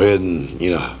 Just go ahead and,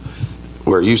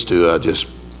 we're used to,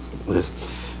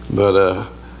 but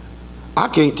I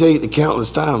can't tell you the countless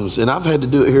times, and I've had to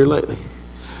do it here lately.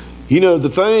 The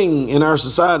thing in our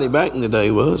society back in the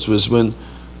day was when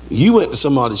you went to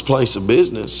somebody's place of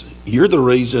business, you're the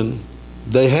reason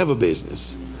they have a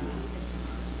business.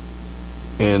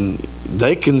 And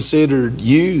they considered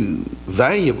you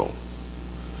valuable.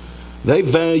 They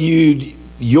valued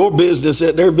your business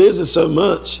at their business so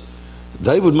much,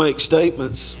 they would make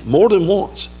statements more than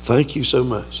once. Thank you so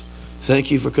much. Thank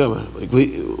you for coming.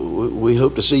 We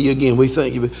hope to see you again. We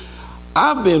thank you.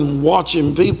 I've been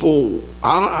watching people.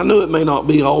 I know it may not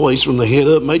be always from the head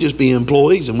up. It may just be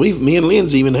employees. And me and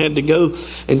Lynn's even had to go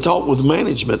and talk with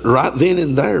management right then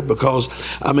and there, because,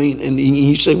 and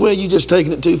you say, well, you're just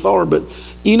taking it too far. But,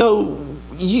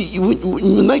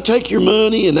 when they take your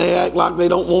money and they act like they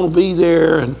don't want to be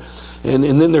there, and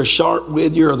then they're sharp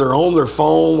with you, or they're on their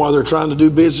phone while they're trying to do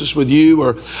business with you,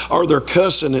 or they're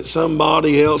cussing at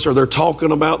somebody else, or they're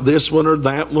talking about this one or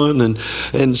that one, and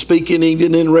speaking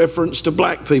even in reference to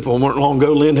black people. Not long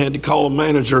ago, Lynn had to call a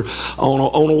manager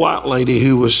on a white lady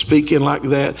who was speaking like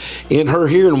that in her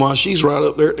hearing while she's right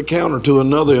up there at the counter to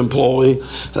another employee,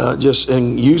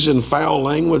 and using foul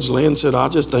language. Lynn said, I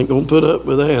just ain't going to put up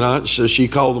with that. So she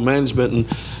called the management, and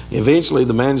eventually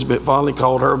the management finally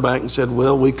called her back and said,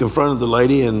 well, we confronted the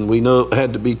lady, and we know it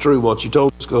had to be true what you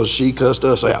told us, because she cussed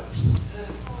us out.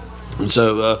 And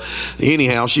so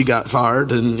anyhow, she got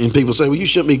fired, and people say, well, you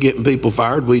shouldn't be getting people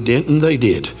fired. We didn't, and they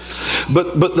did.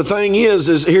 But the thing is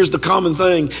here's the common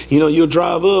thing. You'll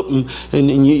drive up and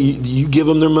you give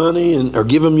them their money, or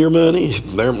give them your money.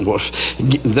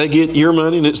 They get your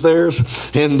money and it's theirs.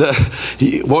 And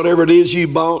whatever it is you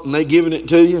bought, and they giving it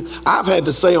to you. I've had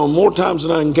to say on more times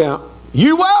than I can count,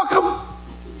 you welcome.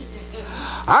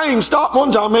 I even stopped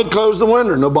one time, had to close the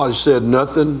window. Nobody said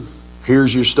nothing.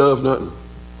 Here's your stuff, nothing.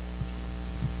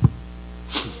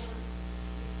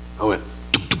 I went,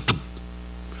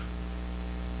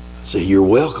 I said, you're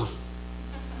welcome.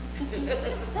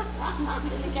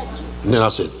 And then I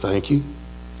said, thank you.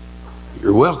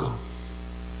 You're welcome.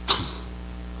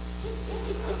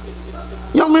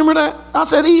 Y'all remember that? I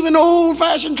said, even an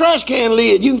old-fashioned trash can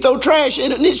lid, you can throw trash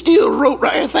in it and it still wrote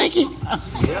right there, thank you.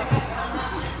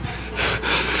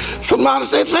 Somebody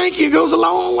said, thank you goes a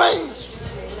long ways.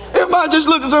 Everybody just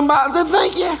looked at somebody and said,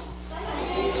 thank you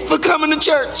for coming to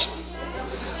church.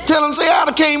 Tell them, say, I'd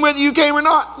have came whether you came or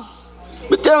not.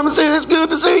 But tell them, say, it's good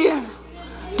to see you.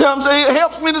 Tell them, say, it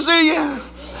helps me to see you.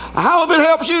 I hope it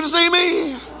helps you to see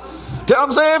me. Tell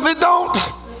them, say, if it don't,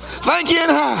 thank you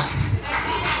anyhow.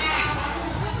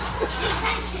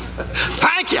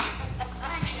 Thank you.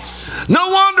 No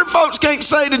wonder folks can't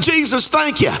say to Jesus,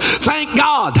 thank you. Thank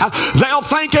God. They'll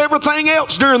thank everything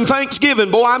else during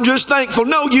Thanksgiving. Boy, I'm just thankful.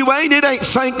 No, you ain't. It ain't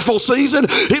thankful season.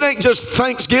 It ain't just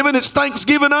Thanksgiving. It's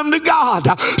thanksgiving unto God.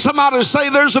 Somebody say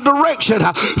there's a direction.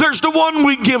 There's the one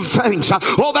we give thanks.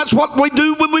 Well, that's what we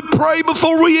do when we pray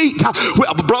before we eat.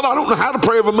 Well, brother, I don't know how to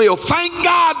pray over a meal. Thank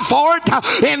God for it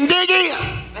and dig in.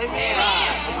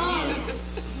 Amen.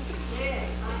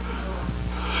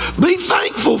 Be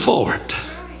thankful for it.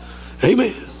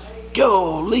 Amen.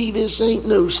 Golly, this ain't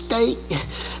no steak.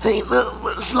 Ain't nothing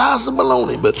but a slice of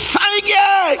bologna. But thank you,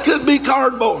 it could be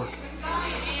cardboard.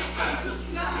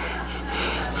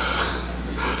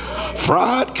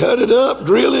 Fry it, cut it up,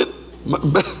 grill it.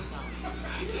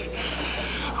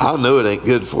 I know it ain't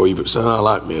good for you, but son, I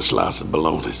like me a slice of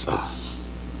bologna, son.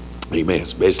 Amen.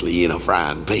 Especially in a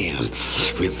frying pan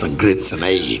with some grits and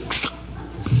eggs.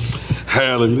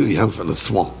 Hallelujah. I'm from the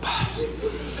swamp.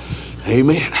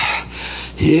 Amen.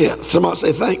 Yeah, somebody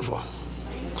say thankful.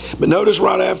 But notice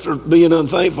right after being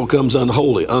unthankful comes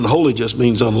unholy. Unholy just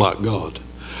means unlike God.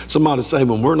 Somebody say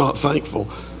when we're not thankful,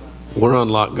 we're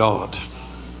unlike God.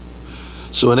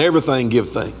 So in everything give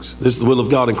thanks. This is the will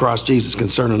of God in Christ Jesus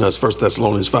concerning us. 1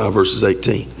 Thessalonians 5 verses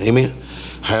 18. Amen.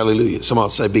 Hallelujah. Somebody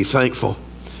say be thankful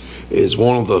is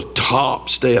one of the top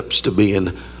steps to being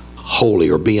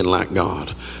holy or being like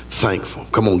God. Thankful.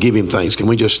 Come on, give him thanks. Can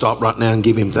we just stop right now and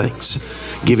give him thanks?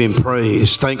 Give him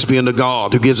praise. Thanks be unto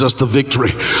God who gives us the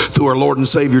victory through our Lord and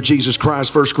Savior Jesus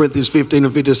Christ. 1 Corinthians 15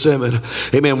 and 57.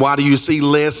 Amen. Why do you see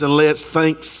less and less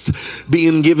thanks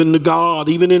being given to God,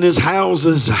 even in his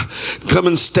houses,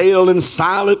 coming stale and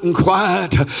silent and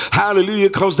quiet? Hallelujah.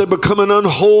 Because they're becoming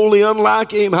unholy,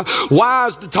 unlike him. Why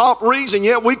is the top reason?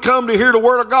 Yeah, we come to hear the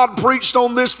word of God preached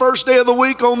on this first day of the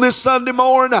week, on this Sunday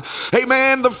morning.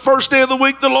 Amen. The first day of the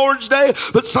week, the Lord's Day.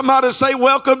 But somebody say,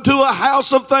 welcome to a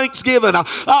house of thanksgiving, a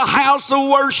house of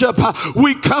worship.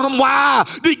 We come, why?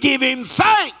 To give him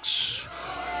thanks.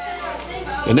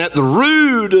 And at the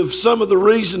root of some of the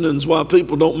reasonings why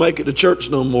people don't make it to church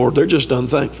no more, they're just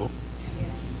unthankful.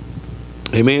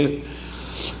 Amen.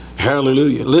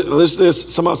 Hallelujah.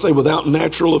 This, somebody say without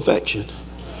natural affection.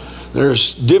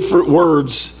 There's different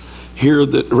words here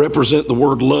that represent the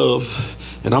word love.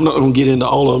 And I'm not going to get into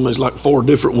all of them. There's like 4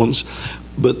 different ones.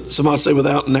 But somebody say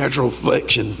without natural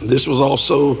affection. This was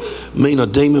also mean a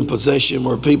demon possession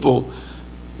where people,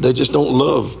 they just don't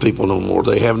love people no more.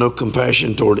 They have no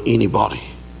compassion toward anybody.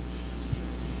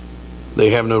 They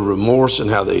have no remorse in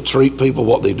how they treat people,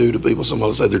 what they do to people.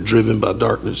 Somebody say they're driven by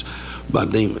darkness, by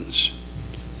demons.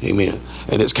 Amen.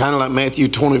 And it's kind of like Matthew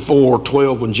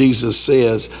 24:12 when Jesus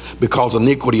says, because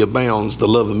iniquity abounds, the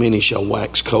love of many shall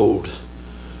wax cold.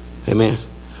 Amen.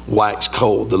 Wax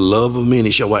cold. The love of many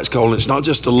shall wax cold. And it's not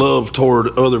just a love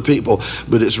toward other people,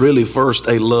 but it's really first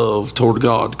a love toward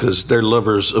God, because they're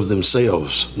lovers of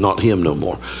themselves, not him no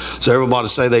more. So everybody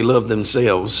say they love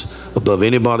themselves above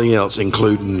anybody else,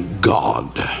 including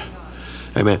God.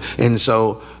 Amen. And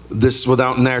so this is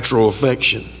without natural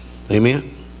affection. Amen.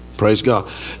 Praise God.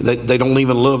 They don't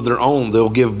even love their own. They'll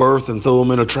give birth and throw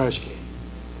them in a trash can.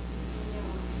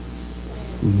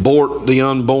 Abort the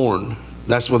unborn.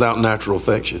 That's without natural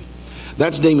affection.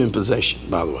 That's demon possession,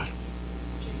 by the way.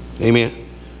 Amen.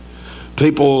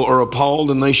 People are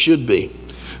appalled, and they should be.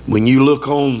 When you look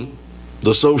on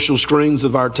the social screens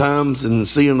of our times and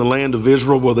see in the land of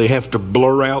Israel where they have to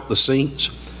blur out the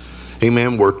scenes.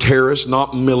 Amen. Where terrorists,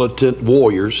 not militant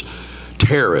warriors,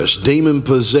 terrorists,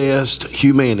 demon-possessed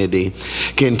humanity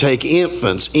can take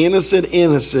infants, innocent,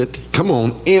 infants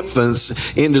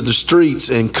into the streets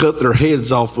and cut their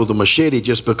heads off with a machete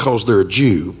just because they're a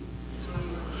Jew.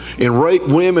 And rape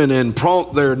women and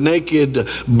prompt their naked,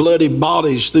 bloody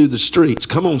bodies through the streets.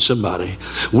 Come on, somebody.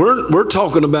 We're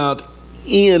talking about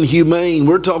inhumane.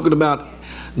 We're talking about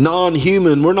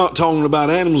non-human. We're not talking about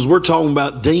animals. We're talking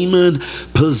about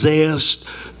demon-possessed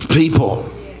people.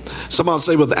 Somebody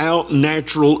say without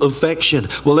natural affection.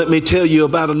 Well, let me tell you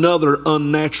about another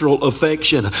unnatural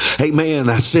affection. Amen.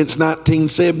 Since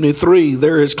 1973,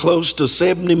 there is close to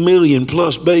 70 million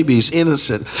plus babies,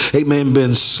 innocent, amen,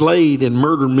 been slayed in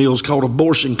murder mills called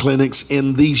abortion clinics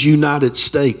in these United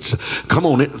States. Come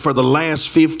on, for the last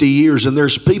 50 years. And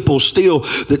there's people still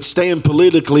that stand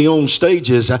politically on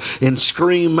stages and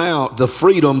scream out the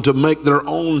freedom to make their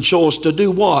own choice to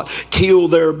do what? Kill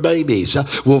their babies.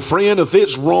 Well, friend, if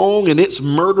it's wrong wrong and it's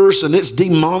murderous and it's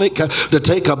demonic to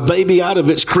take a baby out of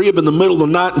its crib in the middle of the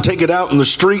night and take it out in the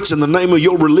streets in the name of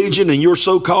your religion and your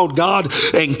so-called God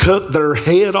and cut their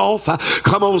head off?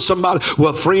 Come on, somebody.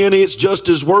 Well, friend, it's just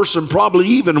as worse and probably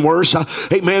even worse,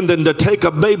 amen, than to take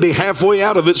a baby halfway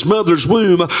out of its mother's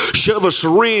womb, shove a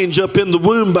syringe up in the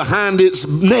womb behind its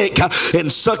neck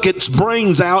and suck its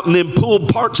brains out and then pull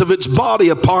parts of its body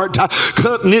apart,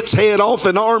 cutting its head off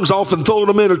and arms off and throwing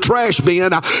them in a trash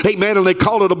bin. Amen. And they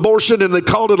call it abortion and they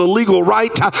call it a legal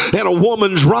right and a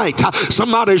woman's right.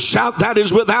 Somebody shout, that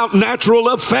is without natural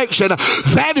affection.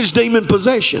 That is demon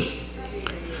possession.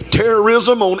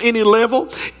 Terrorism on any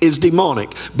level is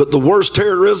demonic. But the worst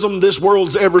terrorism this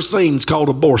world's ever seen is called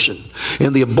abortion.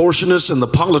 And the abortionists and the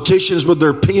politicians with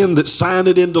their pen that sign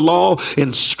it into law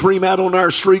and scream out on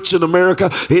our streets in America,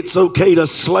 it's okay to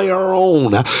slay our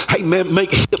own. Hey man,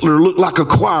 make Hitler look like a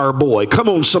choir boy. Come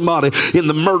on, somebody, in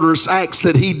the murderous acts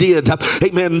that he did.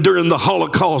 Amen. During the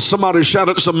Holocaust. Somebody shout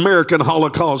out, it's American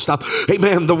Holocaust.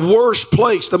 Amen. The worst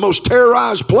place, the most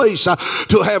terrorized place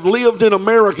to have lived in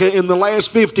America in the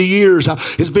last 50 years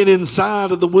has been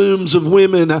inside of the wombs of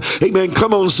women. Amen.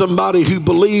 Come on, somebody who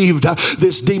believed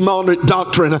this demonic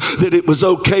doctrine that it was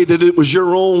okay, that it was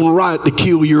your own right to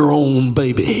kill your own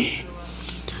baby.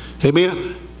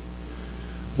 Amen.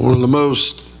 One of the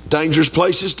most dangerous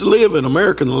places to live in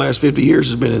America in the last 50 years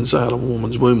has been inside a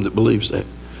woman's womb that believes that,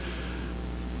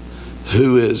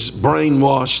 who is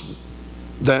brainwashed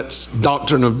that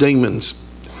doctrine of demons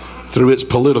through its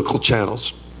political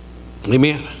channels.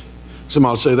 Amen.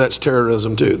 Somebody say that's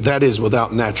terrorism too. That is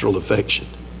without natural affection.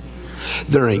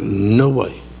 There ain't no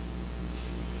way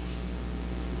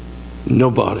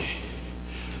nobody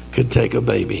could take a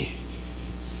baby,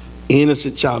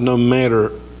 innocent child, no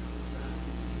matter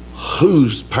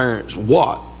whose parents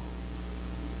what,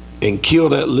 and kill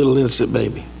that little innocent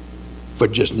baby for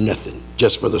just nothing,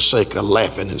 just for the sake of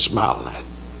laughing and smiling at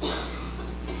it.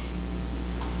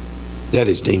 That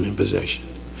is demon possession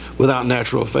without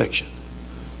natural affection.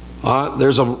 All right,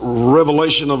 there's a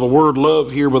revelation of a word love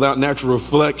here without natural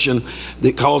reflection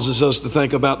that causes us to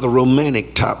think about the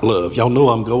romantic type love. Y'all know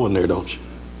I'm going there, don't you?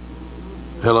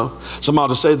 Hello?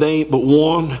 Somebody say they ain't but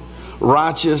one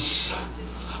righteous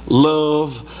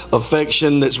love,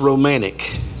 affection that's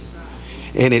romantic.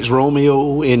 And it's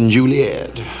Romeo and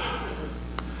Juliet.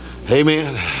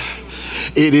 Amen.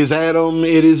 It is Adam,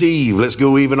 it is Eve. Let's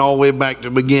go even all the way back to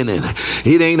the beginning.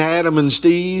 It ain't Adam and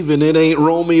Steve, and it ain't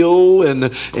Romeo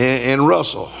and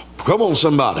Russell. Come on,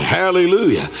 somebody.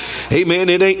 Hallelujah. Amen.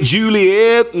 It ain't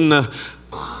Juliet and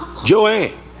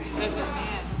Joanne.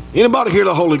 Anybody hear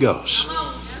the Holy Ghost?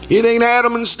 It ain't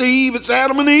Adam and Steve, it's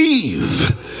Adam and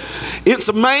Eve. It's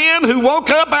a man who woke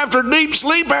up after deep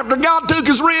sleep, after God took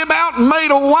his rib out and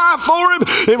made a wife for him.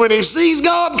 And when he sees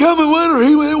God coming with her,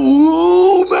 he went,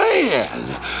 whoa, man.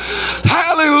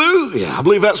 Hallelujah. I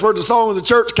believe that's where the song of the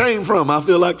church came from. I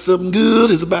feel like something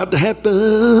good is about to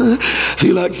happen. I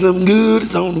feel like something good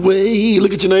is on the way.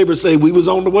 Look at your neighbor and say, we was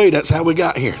on the way. That's how we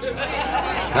got here.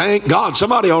 Thank God.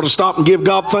 Somebody ought to stop and give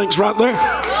God thanks right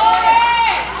there.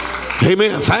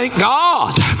 Amen. Thank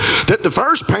God that the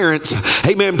first parents,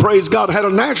 amen, praise God, had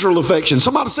a natural affection.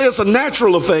 Somebody say it's a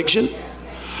natural affection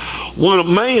when a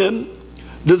man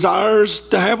desires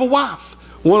to have a wife.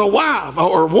 When a wife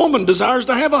or a woman desires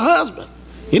to have a husband.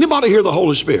 Anybody hear the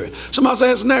Holy Spirit? Somebody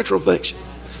say it's a natural affection.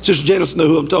 Sister Janice know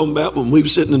who I'm talking about. When we were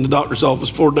sitting in the doctor's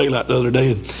office before daylight the other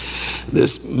day, and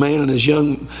this man and his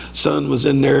young son was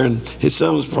in there, and his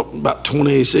son was about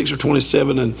 26 or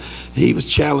 27, and he was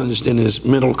challenged in his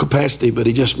mental capacity, but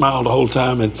he just smiled the whole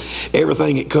time, and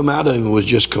everything that come out of him was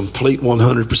just complete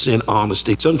 100%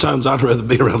 honesty. Sometimes I'd rather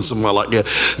be around somebody like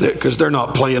that because they're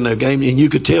not playing their game, and you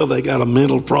could tell they got a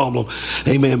mental problem.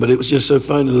 Amen. But it was just so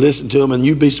fun to listen to them, and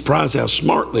you'd be surprised how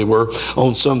smart they were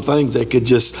on some things. They could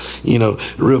just,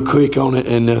 real quick on it,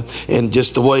 and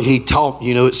just the way he talked,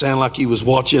 it sounded like he was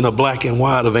watching a black and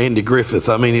white of Andy Griffith.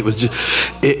 I mean, it was just,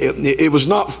 it was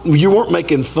not, you weren't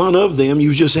making fun of them, you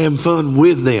was just having fun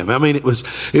with them. I mean, it was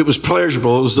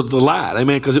pleasurable, it was a delight,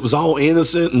 amen, because it was all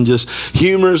innocent and just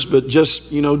humorous, but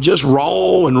just, just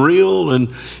raw and real,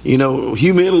 and,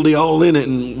 humility all in it.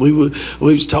 And we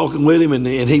was talking with him, and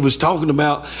he was talking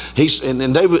about,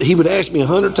 he would ask me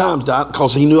 100 times,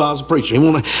 because he knew I was a preacher.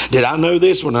 Did I know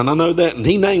this one, and I know that, and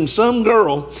he named some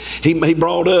girl he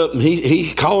brought up, and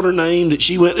he called her name, that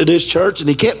she went to this church, and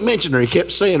he kept mentioning her. He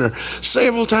kept saying her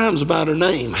several times about her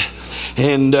name,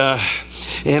 and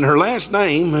her last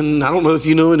name, and I don't know if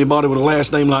you know anybody with a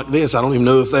last name like this. I don't even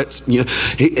know if that's,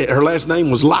 her last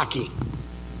name was Locky.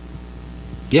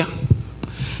 Yeah.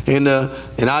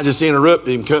 And I just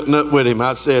interrupted him, cutting up with him.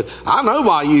 I said, I know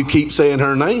why you keep saying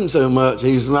her name so much.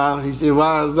 He said,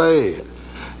 why is that?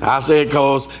 I said,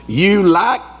 because you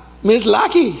like Miss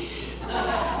Lucky.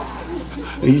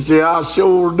 He said, I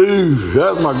sure do.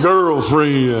 That's my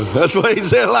girlfriend. That's what he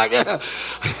said like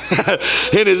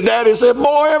that. And his daddy said,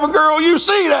 boy, every girl you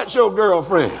see, that's your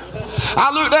girlfriend.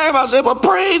 I looked at him, I said, well,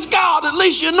 praise God, at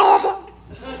least you're normal.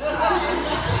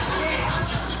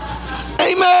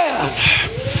 Amen.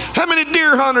 How many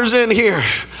deer hunters in here?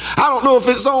 I don't know if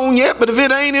it's on yet, but if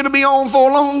it ain't, it'll be on for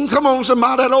long. Come on,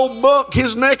 somebody, that old buck,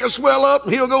 his neck will swell up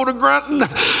and he'll go to grunting.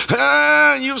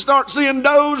 You'll start seeing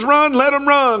does run, let them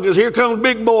run, because here comes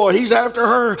big boy. He's after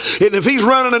her. And if he's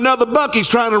running another buck, he's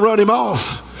trying to run him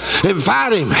off and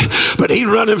fight him. But he's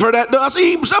running for that doe.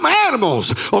 See, some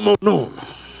animals are more normal.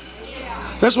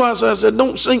 That's why I said,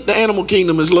 don't sink the animal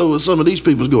kingdom as low as some of these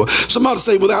people's go. Somebody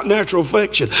say without natural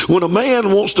affection. When a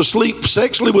man wants to sleep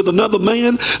sexually with another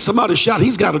man, somebody shout,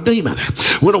 he's got a demon.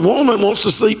 When a woman wants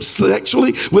to sleep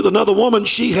sexually with another woman,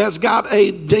 she has got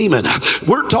a demon.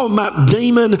 We're talking about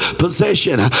demon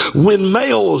possession. When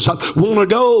males want to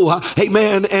go,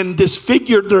 amen, and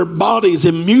disfigure their bodies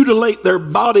and mutilate their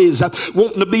bodies,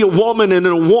 wanting to be a woman, and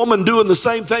a woman doing the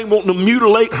same thing, wanting to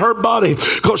mutilate her body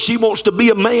because she wants to be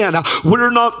a man.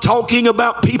 We're not talking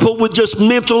about people with just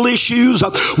mental issues.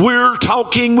 We're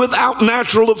talking without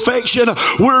natural affection.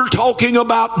 We're talking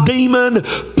about demon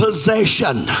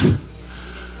possession.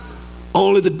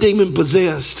 Only the demon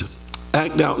possessed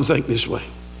act out and think this way.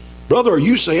 Brother, are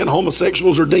you saying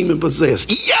homosexuals are demon possessed?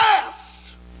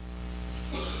 Yes!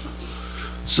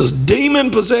 So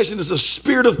demon possession is a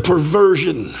spirit of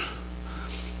perversion.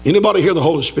 Anybody hear the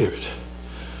Holy Spirit?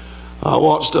 I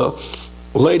watched a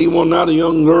lady one night, a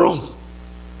young girl.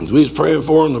 We was praying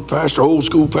for her, and the pastor, old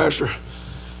school pastor,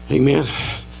 amen.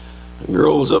 The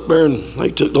girl was up there, and they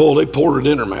took the oil, they poured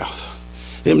it in her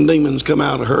mouth. Them demons come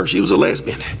out of her. She was a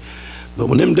lesbian. But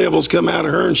when them devils come out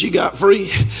of her and she got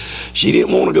free, she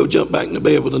didn't want to go jump back into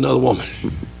bed with another woman.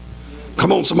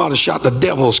 Come on, somebody shout, the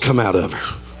devils come out of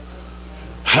her.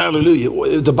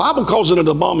 Hallelujah. If the Bible calls it an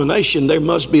abomination, there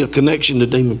must be a connection to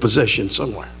demon possession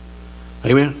somewhere.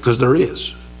 Amen? Because there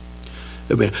is.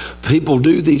 Amen. People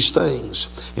do these things.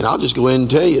 And I'll just go ahead and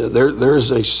tell you,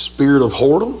 there's a spirit of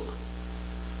whoredom.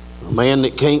 A man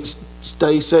that can't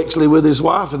stay sexually with his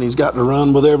wife and he's got to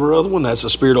run with every other one, that's a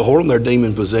spirit of whoredom. They're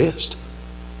demon possessed.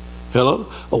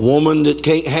 Hello? A woman that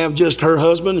can't have just her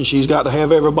husband and she's got to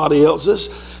have everybody else's.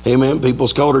 Amen.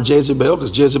 People's called her Jezebel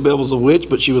because Jezebel was a witch,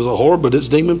 but she was a whore, but it's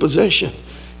demon possession.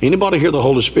 Anybody hear the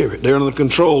Holy Spirit? They're under the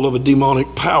control of a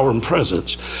demonic power and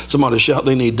presence. Somebody shout,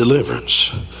 they need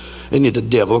deliverance. They need the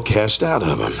devil cast out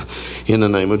of them in the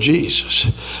name of Jesus.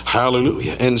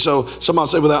 Hallelujah. And so somebody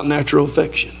say without natural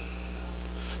affection.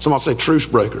 Somebody say truce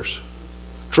breakers.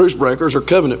 Truce breakers are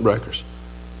covenant breakers.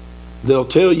 They'll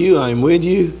tell you, I'm with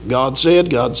you. God said,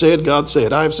 God said, God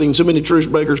said. I've seen so many truce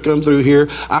breakers come through here,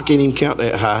 I can't even count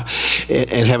that high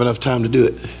and have enough time to do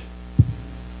it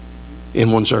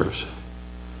in one service.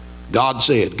 God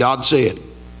said, God said,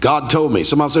 God told me.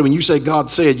 Somebody say, when you say God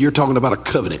said, you're talking about a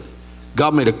covenant.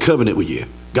 God made a covenant with you.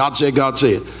 God said,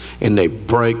 and they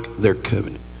break their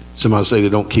covenant. Somebody say they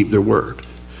don't keep their word.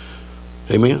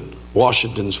 Amen.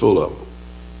 Washington's full of them.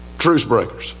 Truce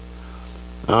breakers.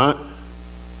 All right.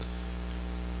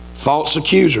 False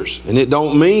accusers. And it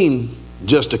don't mean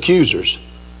just accusers.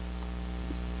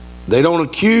 They don't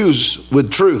accuse with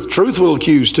truth. Truth will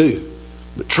accuse too.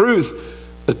 But truth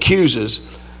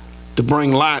accuses to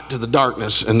bring light to the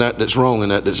darkness and that's wrong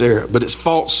and that's error. But it's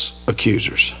false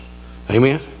accusers.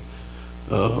 Amen.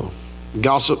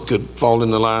 Gossip could fall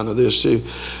in the line of this too.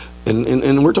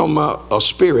 And we're talking about a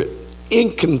spirit,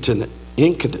 incontinent.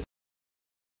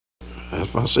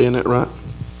 If I'm saying that right,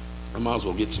 I might as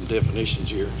well get some definitions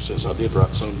here since I did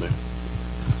write some there.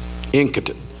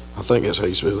 Incontinent. I think that's how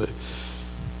you spell it.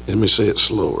 Let me say it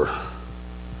slower.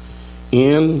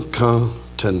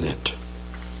 Incontinent.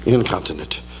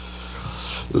 Incontinent.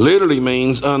 Literally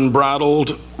means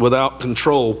unbridled, without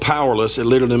control, powerless. It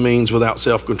literally means without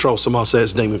self-control. Somebody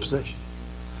says demon possession.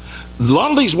 A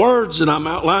lot of these words that I'm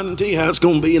outlining to you how it's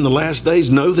going to be in the last days.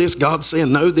 Know this, God's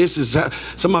saying, no, this is how.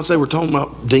 Somebody say we're talking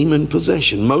about demon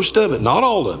possession. Most of it, not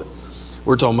all of it.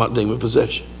 We're talking about demon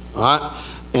possession. All right?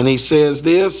 And he says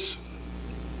this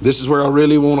is where I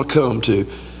really want to come to.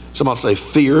 Somebody say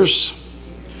fierce,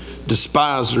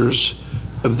 despisers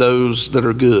of those that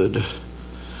are good.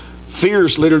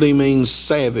 Fierce literally means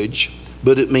savage,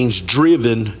 but it means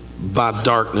driven by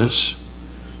darkness,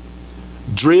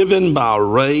 driven by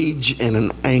rage and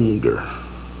an anger.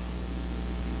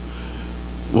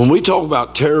 When we talk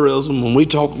about terrorism, when we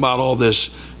talk about all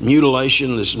this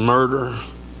mutilation, this murder,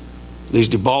 these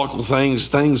diabolical things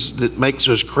that makes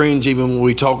us cringe even when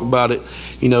we talk about it,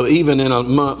 you know, even in a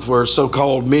month where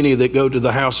so-called many that go to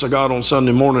the house of God on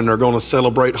Sunday morning are going to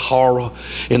celebrate horror,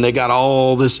 and they got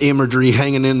all this imagery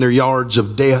hanging in their yards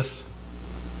of death.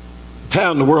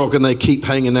 How in the world can they keep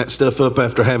hanging that stuff up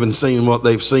after having seen what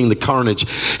they've seen, the carnage,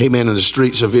 amen, in the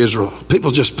streets of Israel?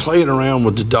 People just playing around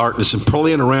with the darkness and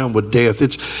playing around with death.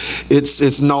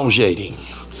 It's nauseating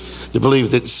to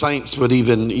believe that saints would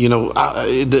even, you know,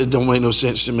 it don't make no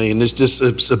sense to me. And it's just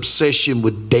obsession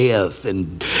with death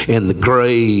and the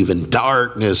grave and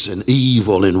darkness and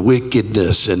evil and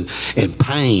wickedness and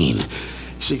pain.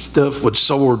 See stuff with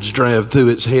swords drive through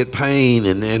its head, pain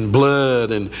and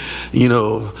blood and, you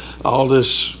know, all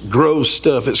this gross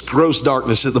stuff. It's gross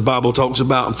darkness that the Bible talks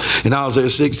about in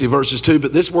Isaiah 60 verses 2.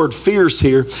 But this word fierce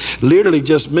here literally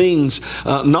just means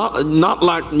not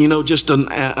like, you know, just a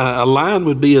lion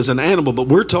would be as an animal, but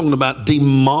we're talking about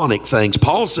demonic things.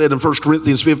 Paul said in 1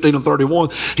 Corinthians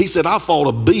 15:31, he said, I fought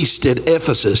a beast at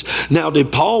Ephesus. Now,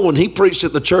 did Paul, when he preached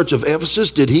at the church of Ephesus,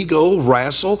 did he go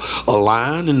wrestle a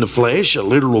lion in the flesh,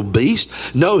 a literal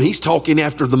beast? No, he's talking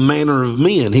after the manner of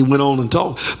men. He went on and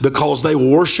talked because they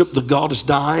worshiped the goddess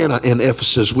Diana in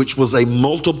Ephesus, which was a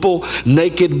multiple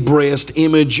naked breast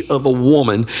image of a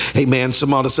woman. Amen.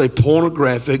 Somebody say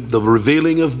pornographic, the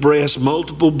revealing of breasts,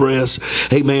 multiple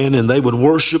breasts. Amen. And they would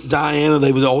worship Diana.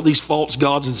 They would all these false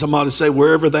gods. And somebody say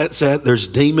wherever that's at, there's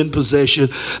demon possession.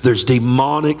 There's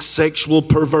demonic sexual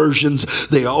perversions.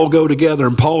 They all go together.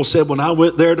 And Paul said, when I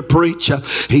went there to preach,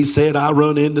 he said, I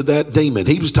run into that demon.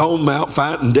 He was talking about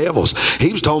fighting devils. He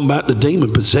was talking about the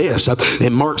demon possessed.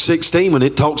 In Mark 16, when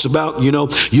it talks about, you know,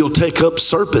 you'll take up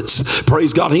serpents.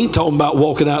 Praise God. He ain't talking about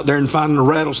walking out there and finding a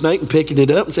rattlesnake and picking it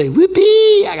up and saying,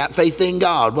 whoopee, I got faith in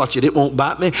God. Watch it, it won't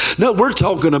bite me. No, we're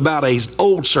talking about an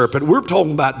old serpent. We're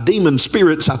talking about demon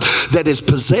spirits that has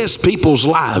possessed people's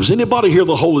lives. Anybody hear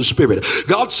the Holy Spirit?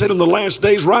 God said in the last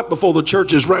days, right before the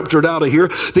church is raptured out of here,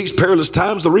 these perilous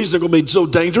times, the reason they're going to be so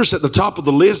dangerous, at the top of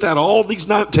the list out of all these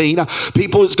 19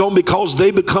 people, it's going to be because they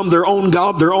become their own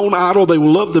God, their own idol. They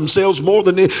will love themselves more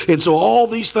than it. And so all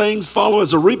these things follow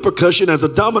as a repercussion, as a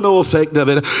domino effect of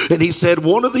it. And he said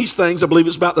one of these things, I believe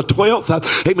it's about the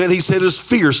 12th, amen, he said is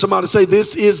fierce. Somebody say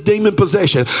this is demon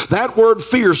possession. That word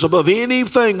fierce above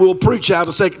anything we'll preach out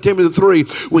of 2 Timothy 3,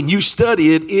 when you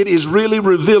study it, it is really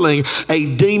revealing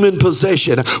a demon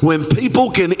possession. When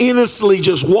people can innocently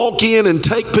just walk in and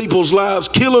take people's lives,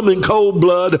 kill them in cold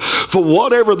blood for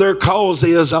whatever their cause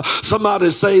is,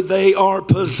 somebody say they are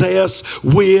possessed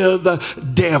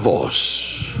with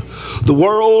devils. The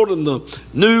world and the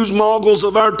news moguls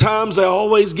of our times, they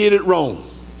always get it wrong.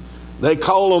 They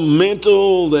call them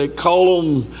mental, they call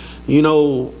them, you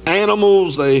know,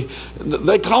 animals, they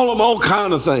call them all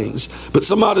kind of things. But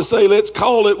somebody say, let's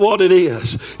call it what it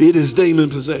is. It is demon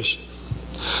possession.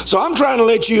 So I'm trying to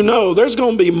let you know there's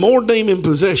going to be more demon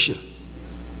possession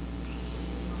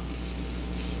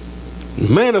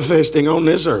manifesting on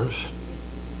this earth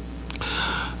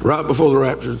right before the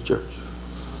rapture of the church.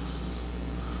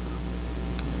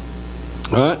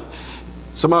 All right?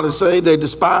 Somebody say they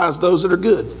despise those that are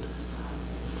good.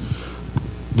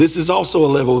 This is also a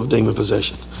level of demon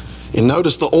possession. And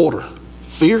notice the order.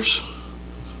 Fierce,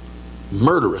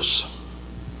 murderous.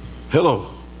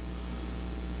 Hello.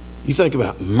 You think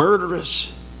about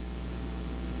murderous,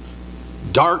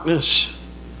 darkness,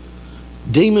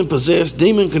 demon possessed,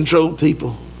 demon controlled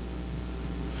people.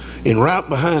 And right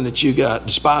behind it you got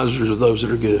despisers of those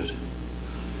that are good.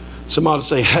 Somebody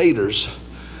say haters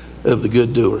of the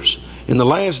good doers. In the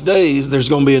last days there's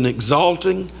going to be an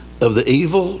exalting of the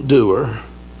evil doer,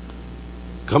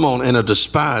 come on, and a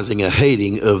despising, a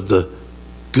hating of the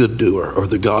good doer or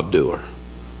the God doer,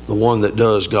 the one that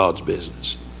does God's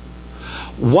business.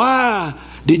 Why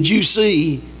did you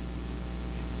see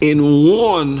in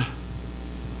one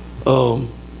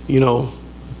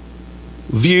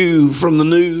view from the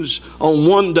news on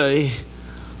one day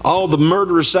all the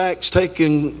murderous acts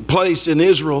taking place in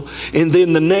Israel, and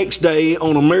then the next day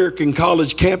on American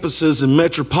college campuses and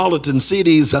metropolitan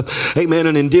cities, amen,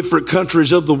 and in different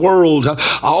countries of the world,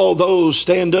 all those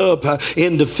stand up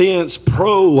in defense,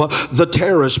 pro the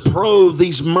terrorists, pro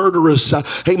these murderous,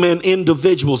 amen,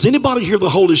 individuals. Anybody hear the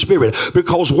Holy Spirit?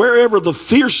 Because wherever the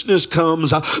fierceness comes,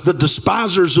 the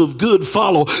despisers of good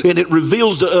follow, and it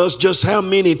reveals to us just how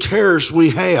many terrorists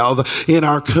we have in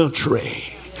our country.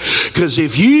 Because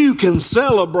if you can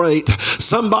celebrate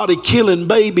somebody killing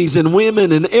babies and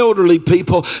women and elderly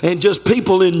people and just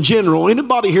people in general,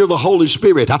 anybody hear the Holy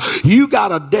Spirit? You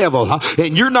got a devil,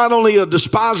 and you're not only a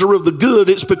despiser of the good,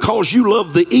 it's because you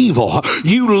love the evil.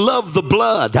 You love the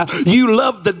blood. You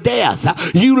love the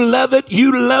death. You love it.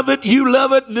 You love it. You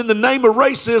love it. And in the name of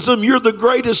racism, you're the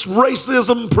greatest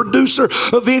racism producer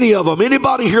of any of them.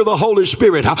 Anybody hear the Holy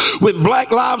Spirit? When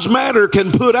Black Lives Matter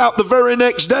can put out the very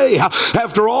next day,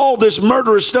 after all this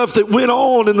murderous stuff that went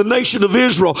on in the nation of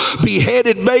Israel,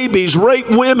 beheaded babies, raped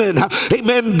women,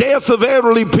 amen, death of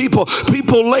elderly people,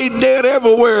 people laid dead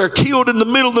everywhere, killed in the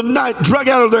middle of the night, drug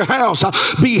out of their house,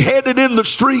 beheaded in the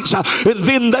streets, and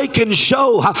then they can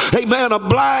show, amen, a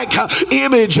black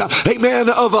image, amen,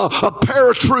 of a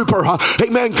paratrooper,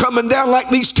 amen, coming down like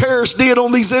these terrorists did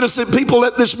on these innocent people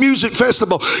at this music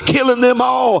festival, killing them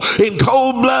all in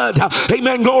cold blood,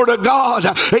 amen, glory to God,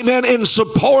 amen, in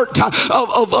support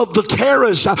of the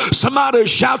terrorists. Somebody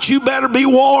shout, you better be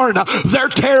warned, they're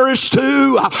terrorists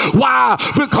too. Why?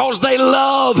 Because they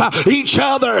love each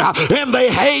other and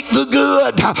they hate the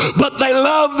good, but they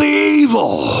love the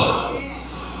evil.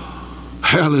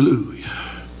 Hallelujah.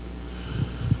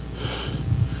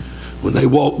 When they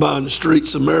walk by in the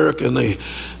streets of America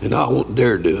and I won't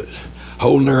dare do it,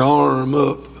 holding their arm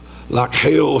up like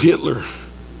Hail Hitler,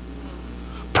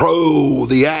 pro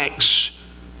the acts,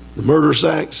 the murderous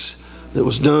acts that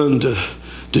was done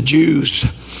to Jews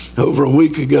over a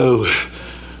week ago.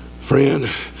 Friend,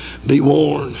 be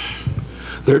warned,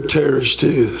 they're terrorists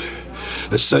too.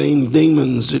 The same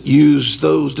demons that used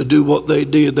those to do what they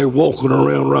did, they're walking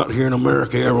around right here in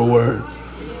America everywhere.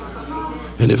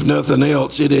 And if nothing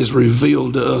else, it has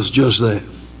revealed to us just that.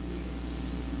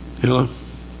 You know?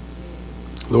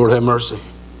 Lord have mercy.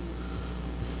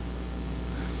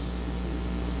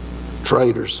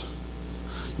 Traitors.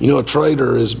 You know, a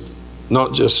traitor is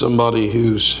not just somebody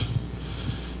who's,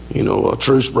 you know, a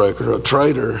truce breaker. A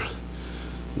traitor,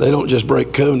 they don't just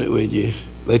break covenant with you,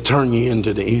 they turn you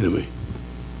into the enemy.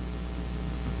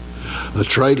 A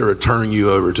traitor will turn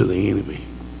you over to the enemy.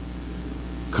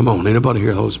 Come on, anybody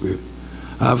hear the Holy Spirit?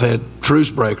 I've had truce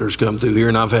breakers come through here,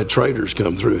 and I've had traitors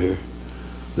come through here.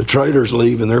 The traitors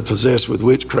leave and they're possessed with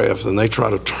witchcraft, and they try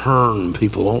to turn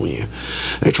people on you.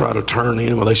 They try to turn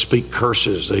in. Well, they speak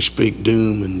curses. They speak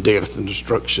doom and death and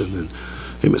destruction.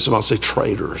 And somebody say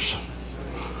traitors.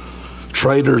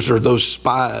 Traitors are those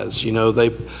spies. You know,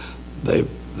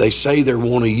 they say they're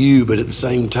one of you, but at the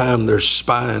same time they're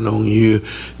spying on you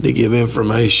to give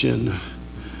information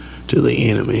to the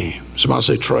enemy. Somebody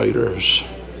say traitors.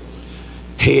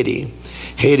 Heady.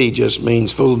 Heady just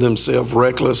means full of themselves,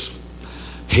 reckless,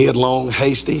 headlong,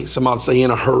 hasty. Somebody say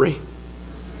in a hurry.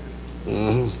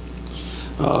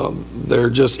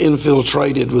 They're just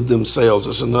infiltrated with themselves.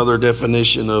 It's another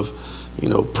definition of, you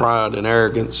know, pride and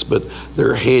arrogance, but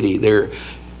they're heady. They're,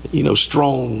 you know,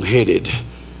 strong-headed,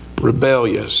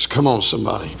 rebellious. Come on,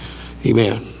 somebody.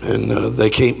 Amen. And they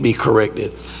can't be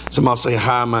corrected. Somebody say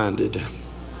high-minded.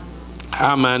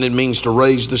 High-minded means to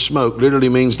raise the smoke. Literally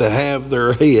means to have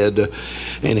their head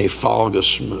in a fog of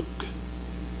smoke.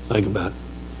 Think about it.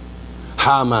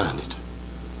 High-minded.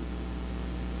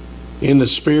 In the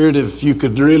spirit, if you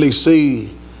could really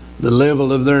see the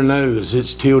level of their nose,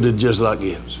 it's tilted just like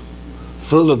this.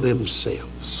 Full of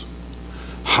themselves.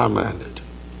 High-minded.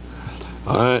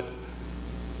 All right.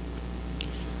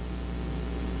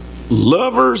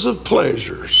 Lovers of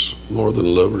pleasures more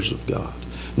than lovers of God.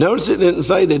 Notice it didn't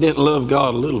say they didn't love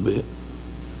God a little bit. It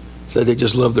said they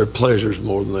just love their pleasures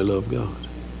more than they love God.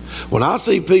 When I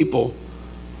see people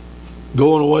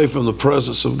going away from the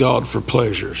presence of God for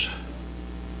pleasures,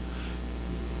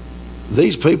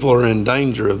 these people are in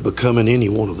danger of becoming any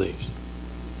one of these.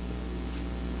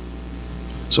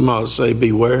 Somebody say,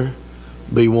 beware,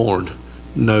 be warned,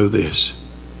 know this.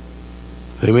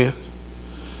 Amen.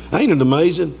 Ain't it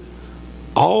amazing?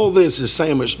 All this is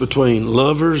sandwiched between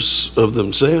lovers of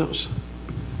themselves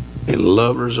and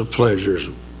lovers of pleasures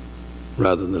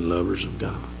rather than lovers of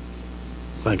God.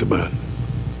 Think about it.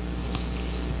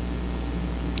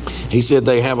 He said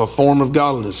they have a form of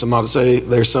godliness. Somebody say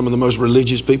they're some of the most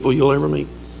religious people you'll ever meet.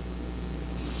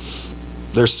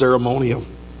 They're ceremonial.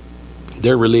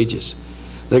 They're religious.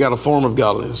 They got a form of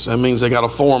godliness. That means they got a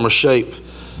form, a shape,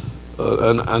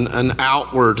 an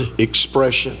outward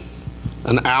expression,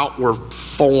 an outward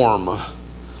form,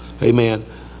 amen,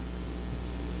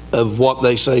 of what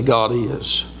they say God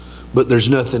is. But there's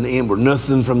nothing inward.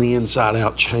 Nothing from the inside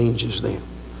out changes them.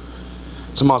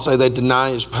 Somebody say they deny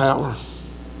His power.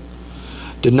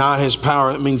 Deny His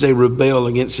power, it means they rebel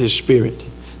against His Spirit.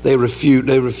 They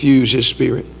refuse His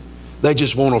Spirit. They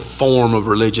just want a form of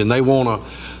religion. They want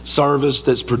a service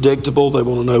that's predictable. They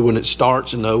want to know when it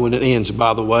starts and know when it ends. And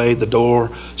by the way, the door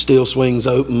still swings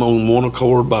open on one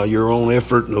accord by your own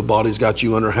effort. Nobody's got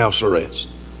you under house arrest.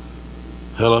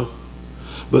 Hello?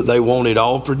 But they want it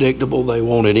all predictable. They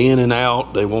want it in and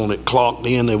out. They want it clocked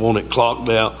in. They want it clocked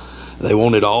out. They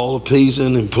want it all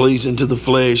appeasing and pleasing to the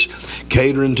flesh,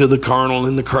 catering to the carnal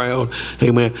in the crowd.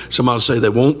 Amen. Somebody say they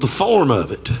want the form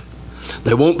of it.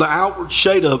 They want the outward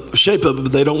shape of it,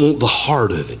 but they don't want the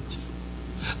heart of it.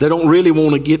 They don't really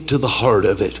want to get to the heart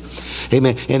of it.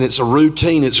 Amen. And it's a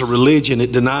routine. It's a religion.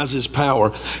 It denies his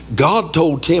power. God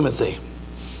told Timothy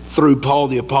through Paul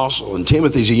the apostle, and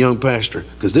Timothy's a young pastor,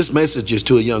 because this message is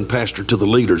to a young pastor, to the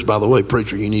leaders. By the way,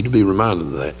 preacher, you need to be reminded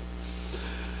of that.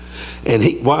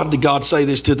 And why did God say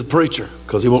this to the preacher?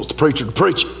 Because he wants the preacher to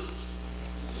preach it.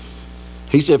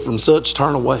 He said, from such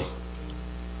turn away.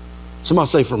 Somebody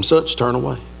say, from such turn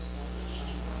away.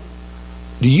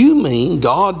 Do you mean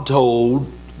God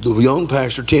told the young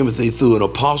pastor Timothy through an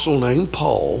apostle named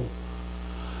Paul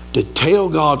to tell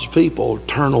God's people,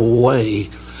 turn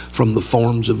away from the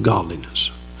forms of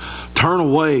godliness? Turn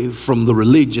away from the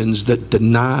religions that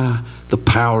deny the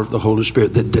power of the Holy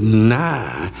Spirit, that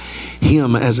deny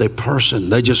him as a person.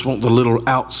 They just want the little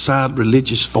outside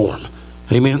religious form.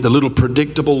 Amen. The little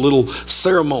predictable little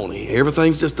ceremony.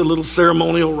 Everything's just a little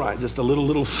ceremonial rite, just a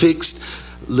little fixed,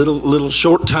 little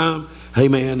short time.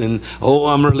 Amen. And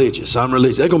I'm religious. I'm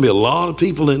religious. There's going to be a lot of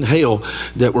people in hell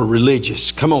that were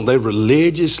religious. Come on, they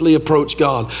religiously approached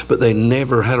God, but they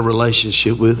never had a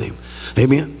relationship with him.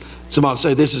 Amen. Somebody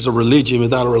say this is a religion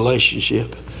without a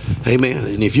relationship. Amen.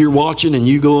 And if you're watching and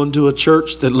you go into a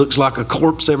church that looks like a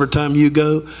corpse every time you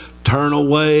go, turn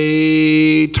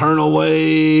away,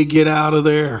 get out of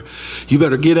there. You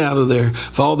better get out of there.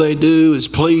 If all they do is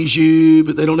please you,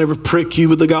 but they don't ever prick you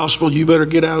with the gospel, you better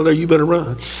get out of there. You better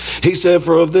run. He said,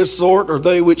 for of this sort are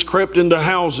they which crept into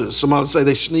houses. Somebody say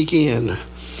they sneak in.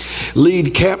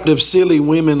 Lead captive silly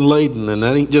women laden. And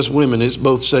that ain't just women, it's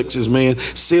both sexes, man.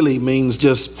 Silly means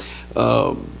just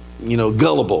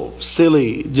gullible.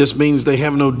 Silly just means they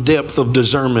have no depth of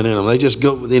discernment in them. They just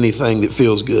go with anything that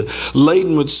feels good.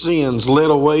 Laden with sins,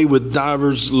 led away with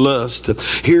divers lust.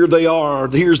 Here they are.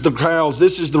 Here's the crowds.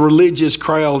 This is the religious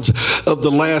crowds of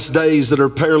the last days that are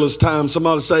perilous times.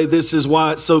 Somebody say this is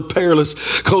why it's so perilous,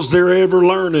 because they're ever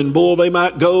learning. Boy, they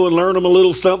might go and learn them a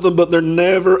little something, but they're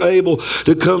never able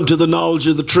to come to the knowledge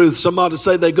of the truth. Somebody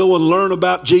say they go and learn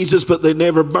about Jesus, but they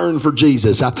never burn for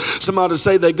Jesus. Somebody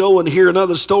say they go and hear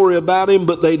another story about him,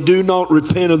 but they do not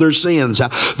repent of their sins.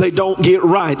 They don't get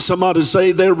right. Somebody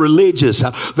say they're religious.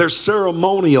 They're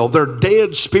ceremonial. They're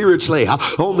dead spiritually.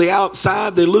 On the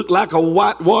outside, they look like a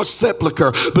whitewashed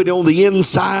sepulcher, but on the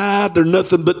inside, they're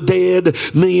nothing but dead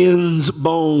men's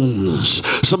bones.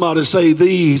 Somebody say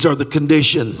these are the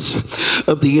conditions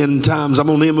of the end times. I'm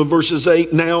on the end of verses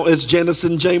 8. Now, as Jannes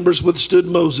and Jambres withstood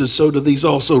Moses, so do these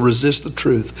also resist the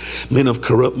truth. Men of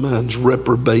corrupt minds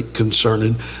reprobate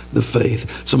concerning the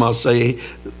faith. Somebody say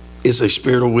it's a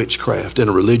spirit of witchcraft in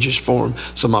a religious form.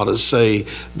 Somebody say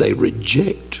they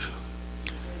reject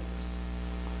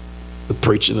the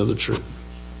preaching of the truth.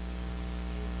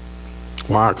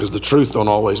 Why? Because the truth don't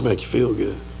always make you feel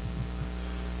good.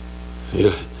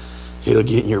 It'll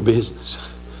get in your business.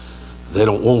 They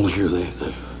don't want to hear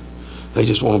that. They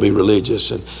just want to be religious.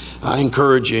 And I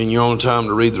encourage you in your own time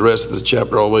to read the rest of the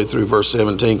chapter all the way through verse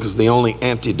 17, because the only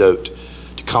antidote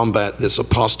to combat this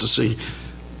apostasy,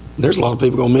 there's a lot of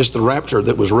people going to miss the rapture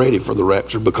that was ready for the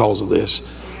rapture because of this,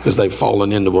 because they've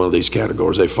fallen into one of these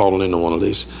categories. They've fallen into one of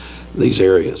these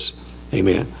areas.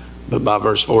 Amen. But by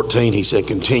verse 14, he said,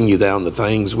 continue thou in the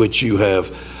things which you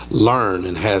have learned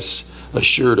and hast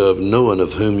assured of, knowing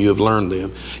of whom you have learned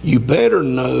them. You better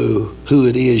know who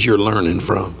it is you're learning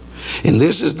from. And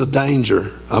this is the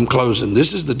danger. I'm closing.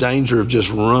 This is the danger of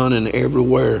just running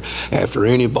everywhere after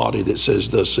anybody that says,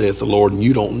 thus saith the Lord, and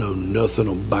you don't know nothing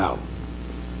about them.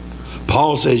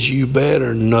 Paul says you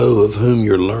better know of whom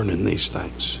you're learning these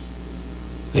things.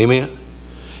 Amen.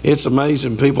 It's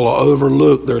amazing. People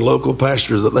overlook their local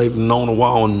pastor that they've known a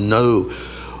while and know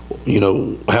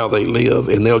how they live,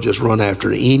 and they'll just run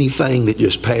after anything that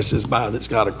just passes by that's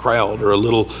got a crowd or a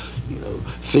little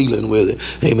feeling with it.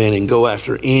 Amen. And go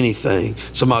after anything.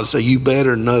 Somebody say you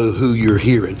better know who you're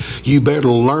hearing. You better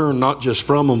learn not just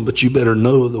from them, but you better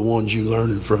know the ones you're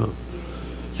learning from.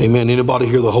 Amen. Anybody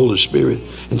hear the Holy Spirit?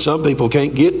 And some people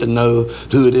can't get to know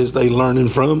who it is they learning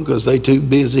from because they too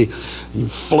busy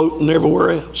floating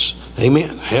everywhere else.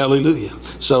 Amen. Hallelujah.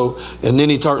 So, and then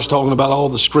he starts talking about all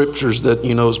the scriptures that,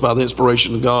 is by the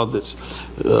inspiration of God, that's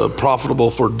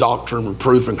profitable for doctrine,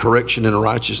 reproof, and correction in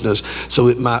righteousness, so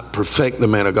it might perfect the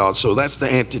man of God. So that's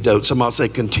the antidote. Somebody say,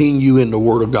 continue in the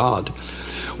Word of God.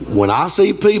 When I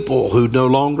see people who no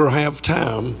longer have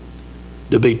time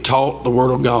to be taught the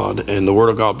Word of God and the Word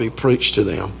of God be preached to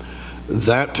them,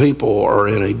 that people are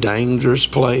in a dangerous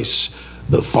place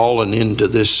of falling into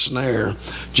this snare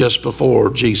just before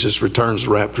Jesus returns to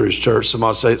rapture his church.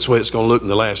 Somebody say it's the way it's going to look in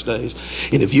the last days.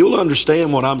 And if you'll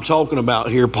understand what I'm talking about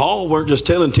here, Paul weren't just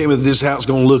telling Timothy this is how it's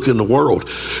going to look in the world,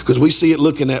 because we see it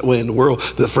looking that way in the world,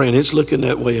 but friend, it's looking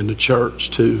that way in the church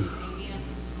too.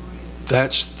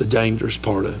 That's the dangerous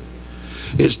part of it.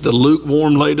 It's the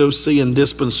lukewarm Laodicean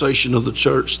dispensation of the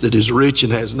church that is rich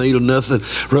and has need of nothing.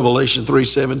 Revelation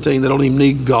 3:17, they don't even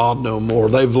need God no more.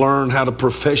 They've learned how to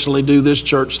professionally do this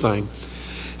church thing.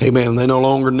 Amen. They no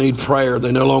longer need prayer.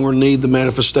 They no longer need the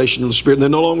manifestation of the Spirit. They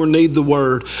no longer need the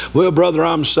Word. Well, brother,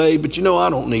 I'm saved, but I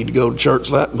don't need to go to church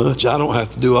that much. I don't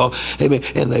have to do all. Amen.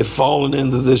 And they've fallen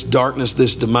into this darkness,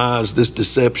 this demise, this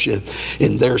deception.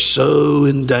 And they're so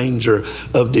in danger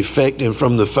of defecting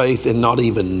from the faith and not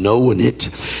even knowing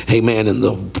it. Amen. And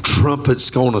the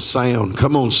trumpet's going to sound.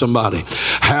 Come on, somebody.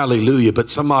 Hallelujah. But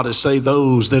somebody say,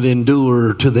 those that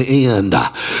endure to the end,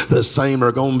 the same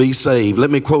are going to be saved.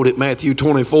 Let me quote it, Matthew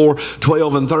 24:12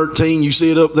 and 13. You see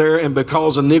it up there. And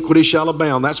because iniquity shall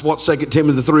abound. That's what 2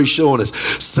 Timothy 3 is showing us.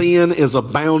 Sin is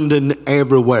abounding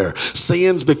everywhere.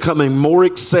 Sin's becoming more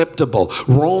acceptable.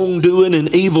 Wrongdoing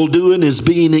and evil doing is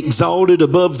being exalted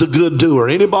above the good doer.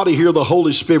 Anybody hear the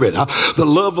Holy Spirit? The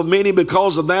love of many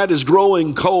because of that is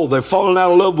growing cold. They're falling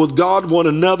out of love with God, one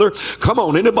another. Come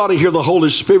on, anybody hear the Holy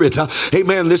Spirit?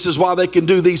 Amen. This is why they can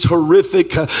do these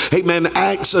horrific, amen,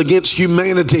 acts against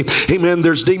humanity. Amen.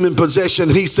 There's demon possession.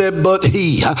 He said, but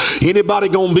he. Anybody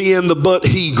gonna be in the but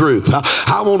he group?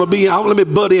 Let me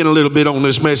butt in a little bit on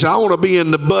this message. I want to be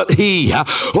in the but he.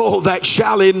 That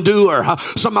shall endure.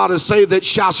 Somebody say that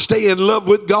shall stay in love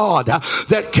with God.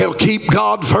 That can keep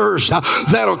God first.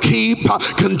 That'll keep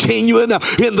continuing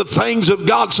in the things of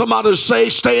God. Somebody say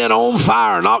staying on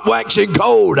fire, not waxing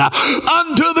cold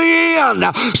unto the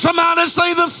end. Somebody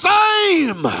say the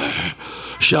same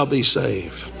shall be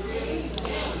saved.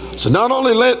 So not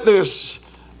only let this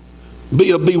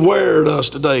be a beware to us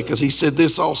today, because he said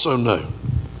this also no,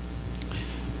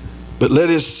 but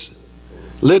let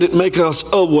it make us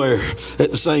aware at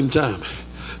the same time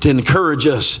to encourage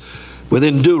us with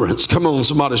endurance. Come on,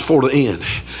 somebody's for the end.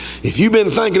 If you've been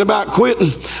thinking about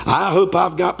quitting, I hope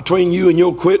I've got between you and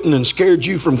your quitting and scared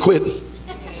you from quitting.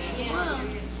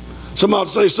 Somebody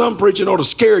say some preaching ought to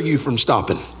scare you from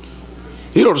stopping.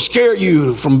 It ought to scare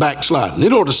you from backsliding.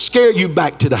 It ought to scare you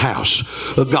back to the house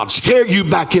of God. Scare you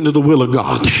back into the will of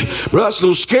God. Bro, that's a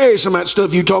little scary, some of that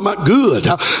stuff you talking about. Good.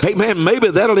 Amen. Maybe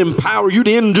that'll empower you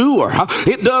to endure.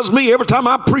 It does me every time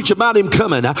I preach about him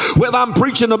coming. Whether I'm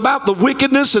preaching about the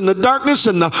wickedness and the darkness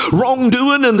and the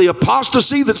wrongdoing and the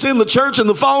apostasy that's in the church and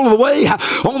the falling away,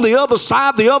 on the other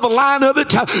side, the other line of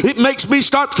it, it makes me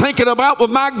start thinking about, well,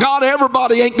 my God,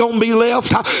 everybody ain't going to be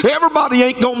left. Everybody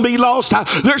ain't going to be lost.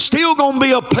 There's still going to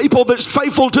be a people that's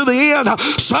faithful to the end.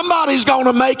 Somebody's going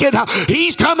to make it.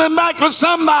 He's coming back for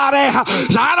somebody.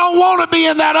 I don't want to be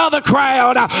in that other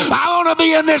crowd. I want to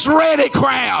be in this ready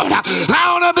crowd.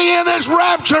 I want to be in this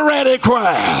rapture ready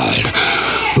crowd.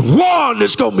 The one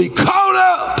that's going to be caught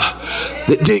up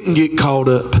that didn't get caught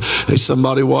up. There's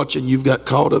somebody watching, you've got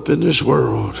caught up in this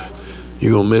world.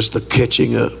 You're going to miss the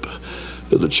catching up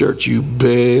of the church. You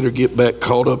better get back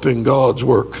caught up in God's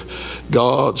work,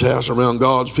 God's house, around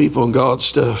God's people and God's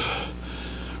stuff.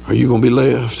 Are you going to be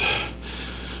left?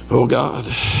 Oh God.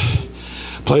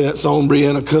 Play that song,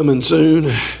 Brianna, Coming Soon.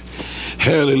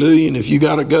 Hallelujah. And if you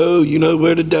got to go, you know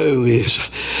where the dough is.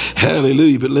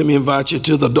 Hallelujah. But let me invite you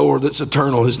to the door that's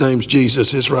eternal. His name's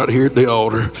Jesus. It's right here at the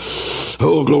altar.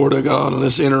 Oh, glory to God. And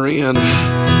let's enter in.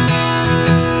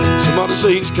 Somebody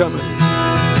say he's coming.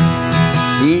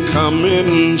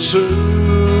 Coming soon,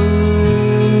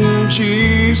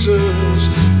 Jesus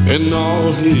in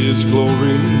all his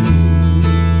glory,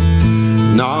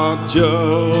 not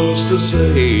just a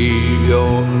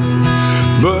Savior,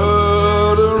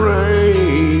 but a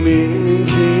reigning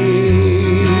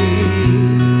King.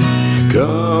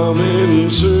 Coming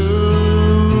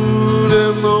soon,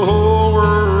 and the whole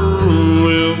world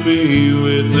will be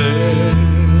witness.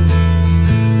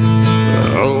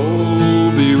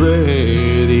 Oh, be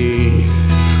ready,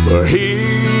 for he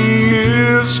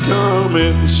is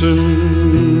coming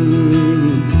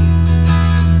soon.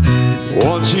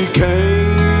 Once he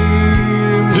came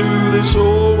to this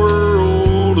old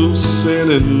world of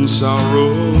sin and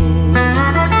sorrow,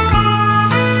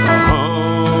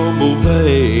 humble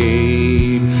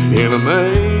babe in a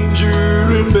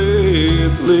manger in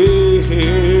Bethlehem.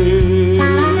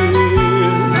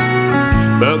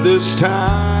 But this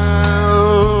time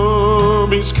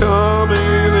he's coming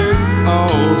in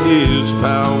all his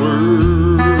power.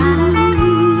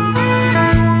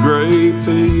 Great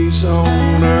peace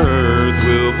on earth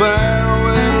will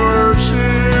bow and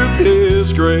worship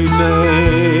his great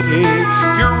name.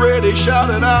 If you're ready, shout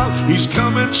it out. He's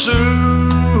coming soon.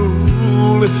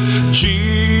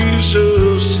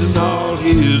 Jesus in all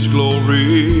his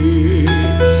glory.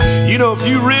 You know, if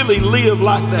you really live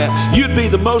like that, you'd be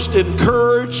the most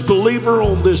encouraged believer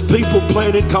on this people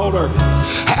planet called Earth.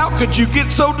 How could you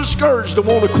get so discouraged and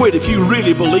want to quit if you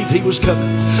really believe he was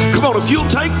coming? Come on, if you'll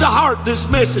take to heart this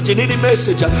message and any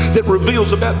message that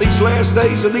reveals about these last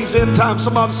days and these end times.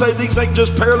 Somebody say these ain't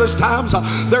just perilous times,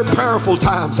 they're powerful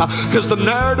times, because the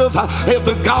narrative of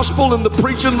the gospel and the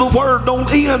preaching of the word don't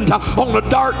end on a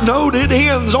dark note. It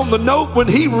ends on the note when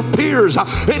he appears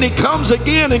and he comes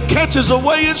again and catches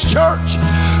away his church.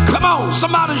 Come on,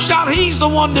 somebody shout, he's the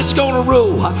one that's going to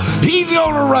rule. He's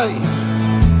going to reign.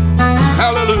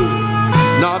 Hallelujah.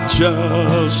 Not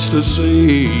just a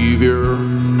Savior,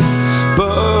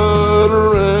 but a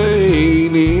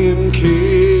reigning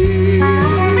King.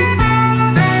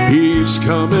 He's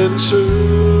coming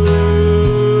soon,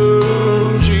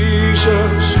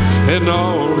 Jesus, and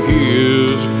all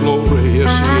his glory.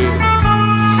 Yes, he is.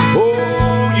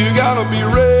 Oh, you gotta be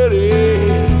ready,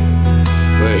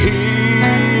 for he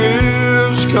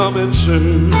is coming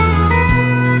soon.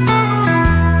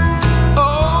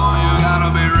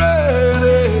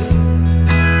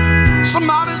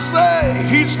 Somebody say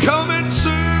he's coming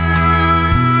soon.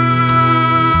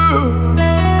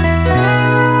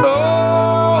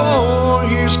 Oh,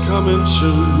 he's coming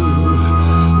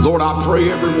soon. Lord, I pray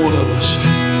every one of us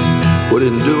would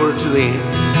endure to the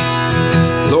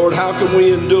end. Lord, how can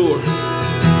we endure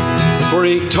if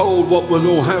we ain't told what we're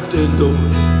going to have to endure?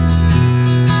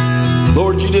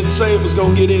 Lord, you didn't say it was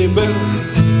going to get any better.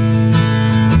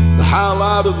 The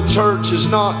highlight of the church is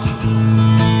not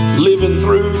living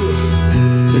through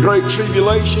the great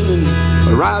tribulation and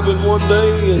arriving one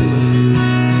day in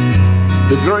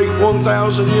the great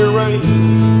 1,000-year reign.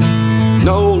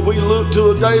 No, we look to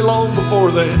a day long before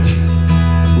that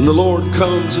when the Lord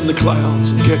comes in the clouds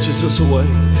and catches us away.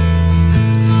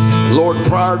 Lord,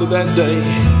 prior to that day,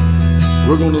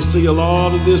 we're going to see a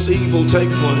lot of this evil take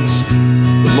place.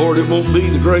 But Lord, it won't be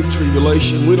the great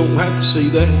tribulation. We don't have to see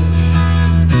that.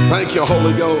 Thank you,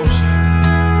 Holy Ghost.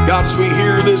 God, as we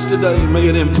hear this today, may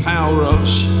it empower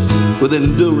us with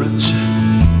endurance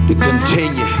to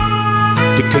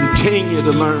continue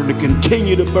to learn, to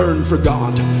continue to burn for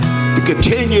God, to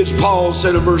continue, as Paul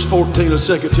said in verse 14 of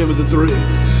 2 Timothy 3.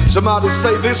 Somebody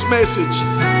say this message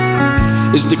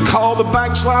is to call the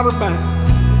backslider back,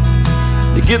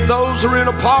 to get those who are in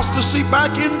apostasy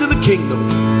back into the kingdom,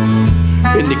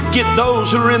 and to get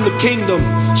those who are in the kingdom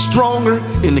stronger,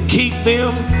 and to keep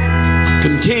them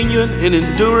continuing and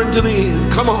enduring to the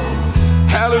end. Come on.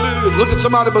 Hallelujah. Look at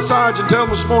somebody beside you and tell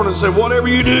them this morning, say, whatever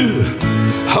you do,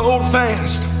 hold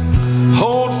fast.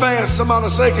 Hold fast. Somebody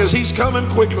say, because he's coming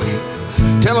quickly.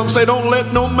 Tell them, say, don't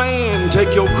let no man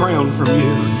take your crown from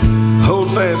you. Hold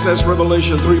fast. That's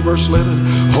Revelation 3 verse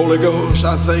 11. Holy Ghost,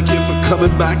 I thank you for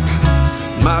coming back.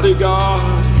 Mighty God,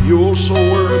 you're so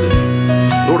worthy.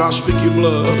 Lord, I speak your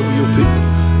blood over your people.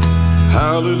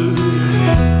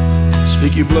 Hallelujah.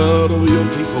 Speak your blood over your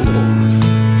people, Lord.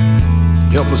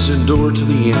 Help us endure to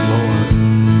the end, Lord.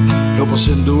 Help us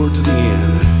endure to the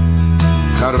end.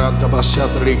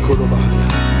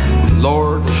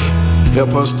 Lord,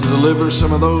 help us to deliver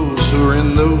some of those who are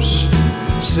in those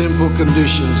sinful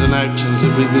conditions and actions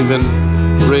that we've even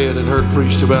read and heard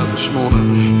preached about this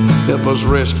morning. Help us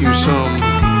rescue some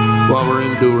while we're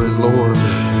enduring, Lord,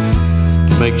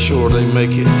 to make sure they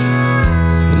make it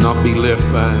and not be left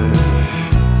behind.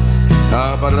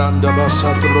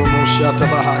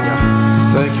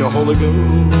 Thank you, Holy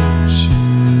Ghost.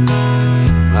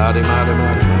 Mighty, mighty,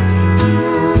 mighty, mighty.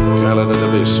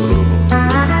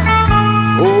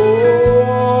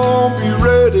 Oh, be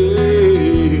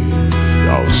ready,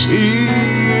 'cause he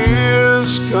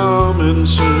is coming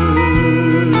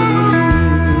soon.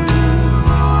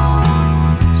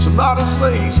 Somebody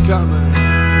say he's coming,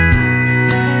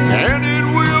 and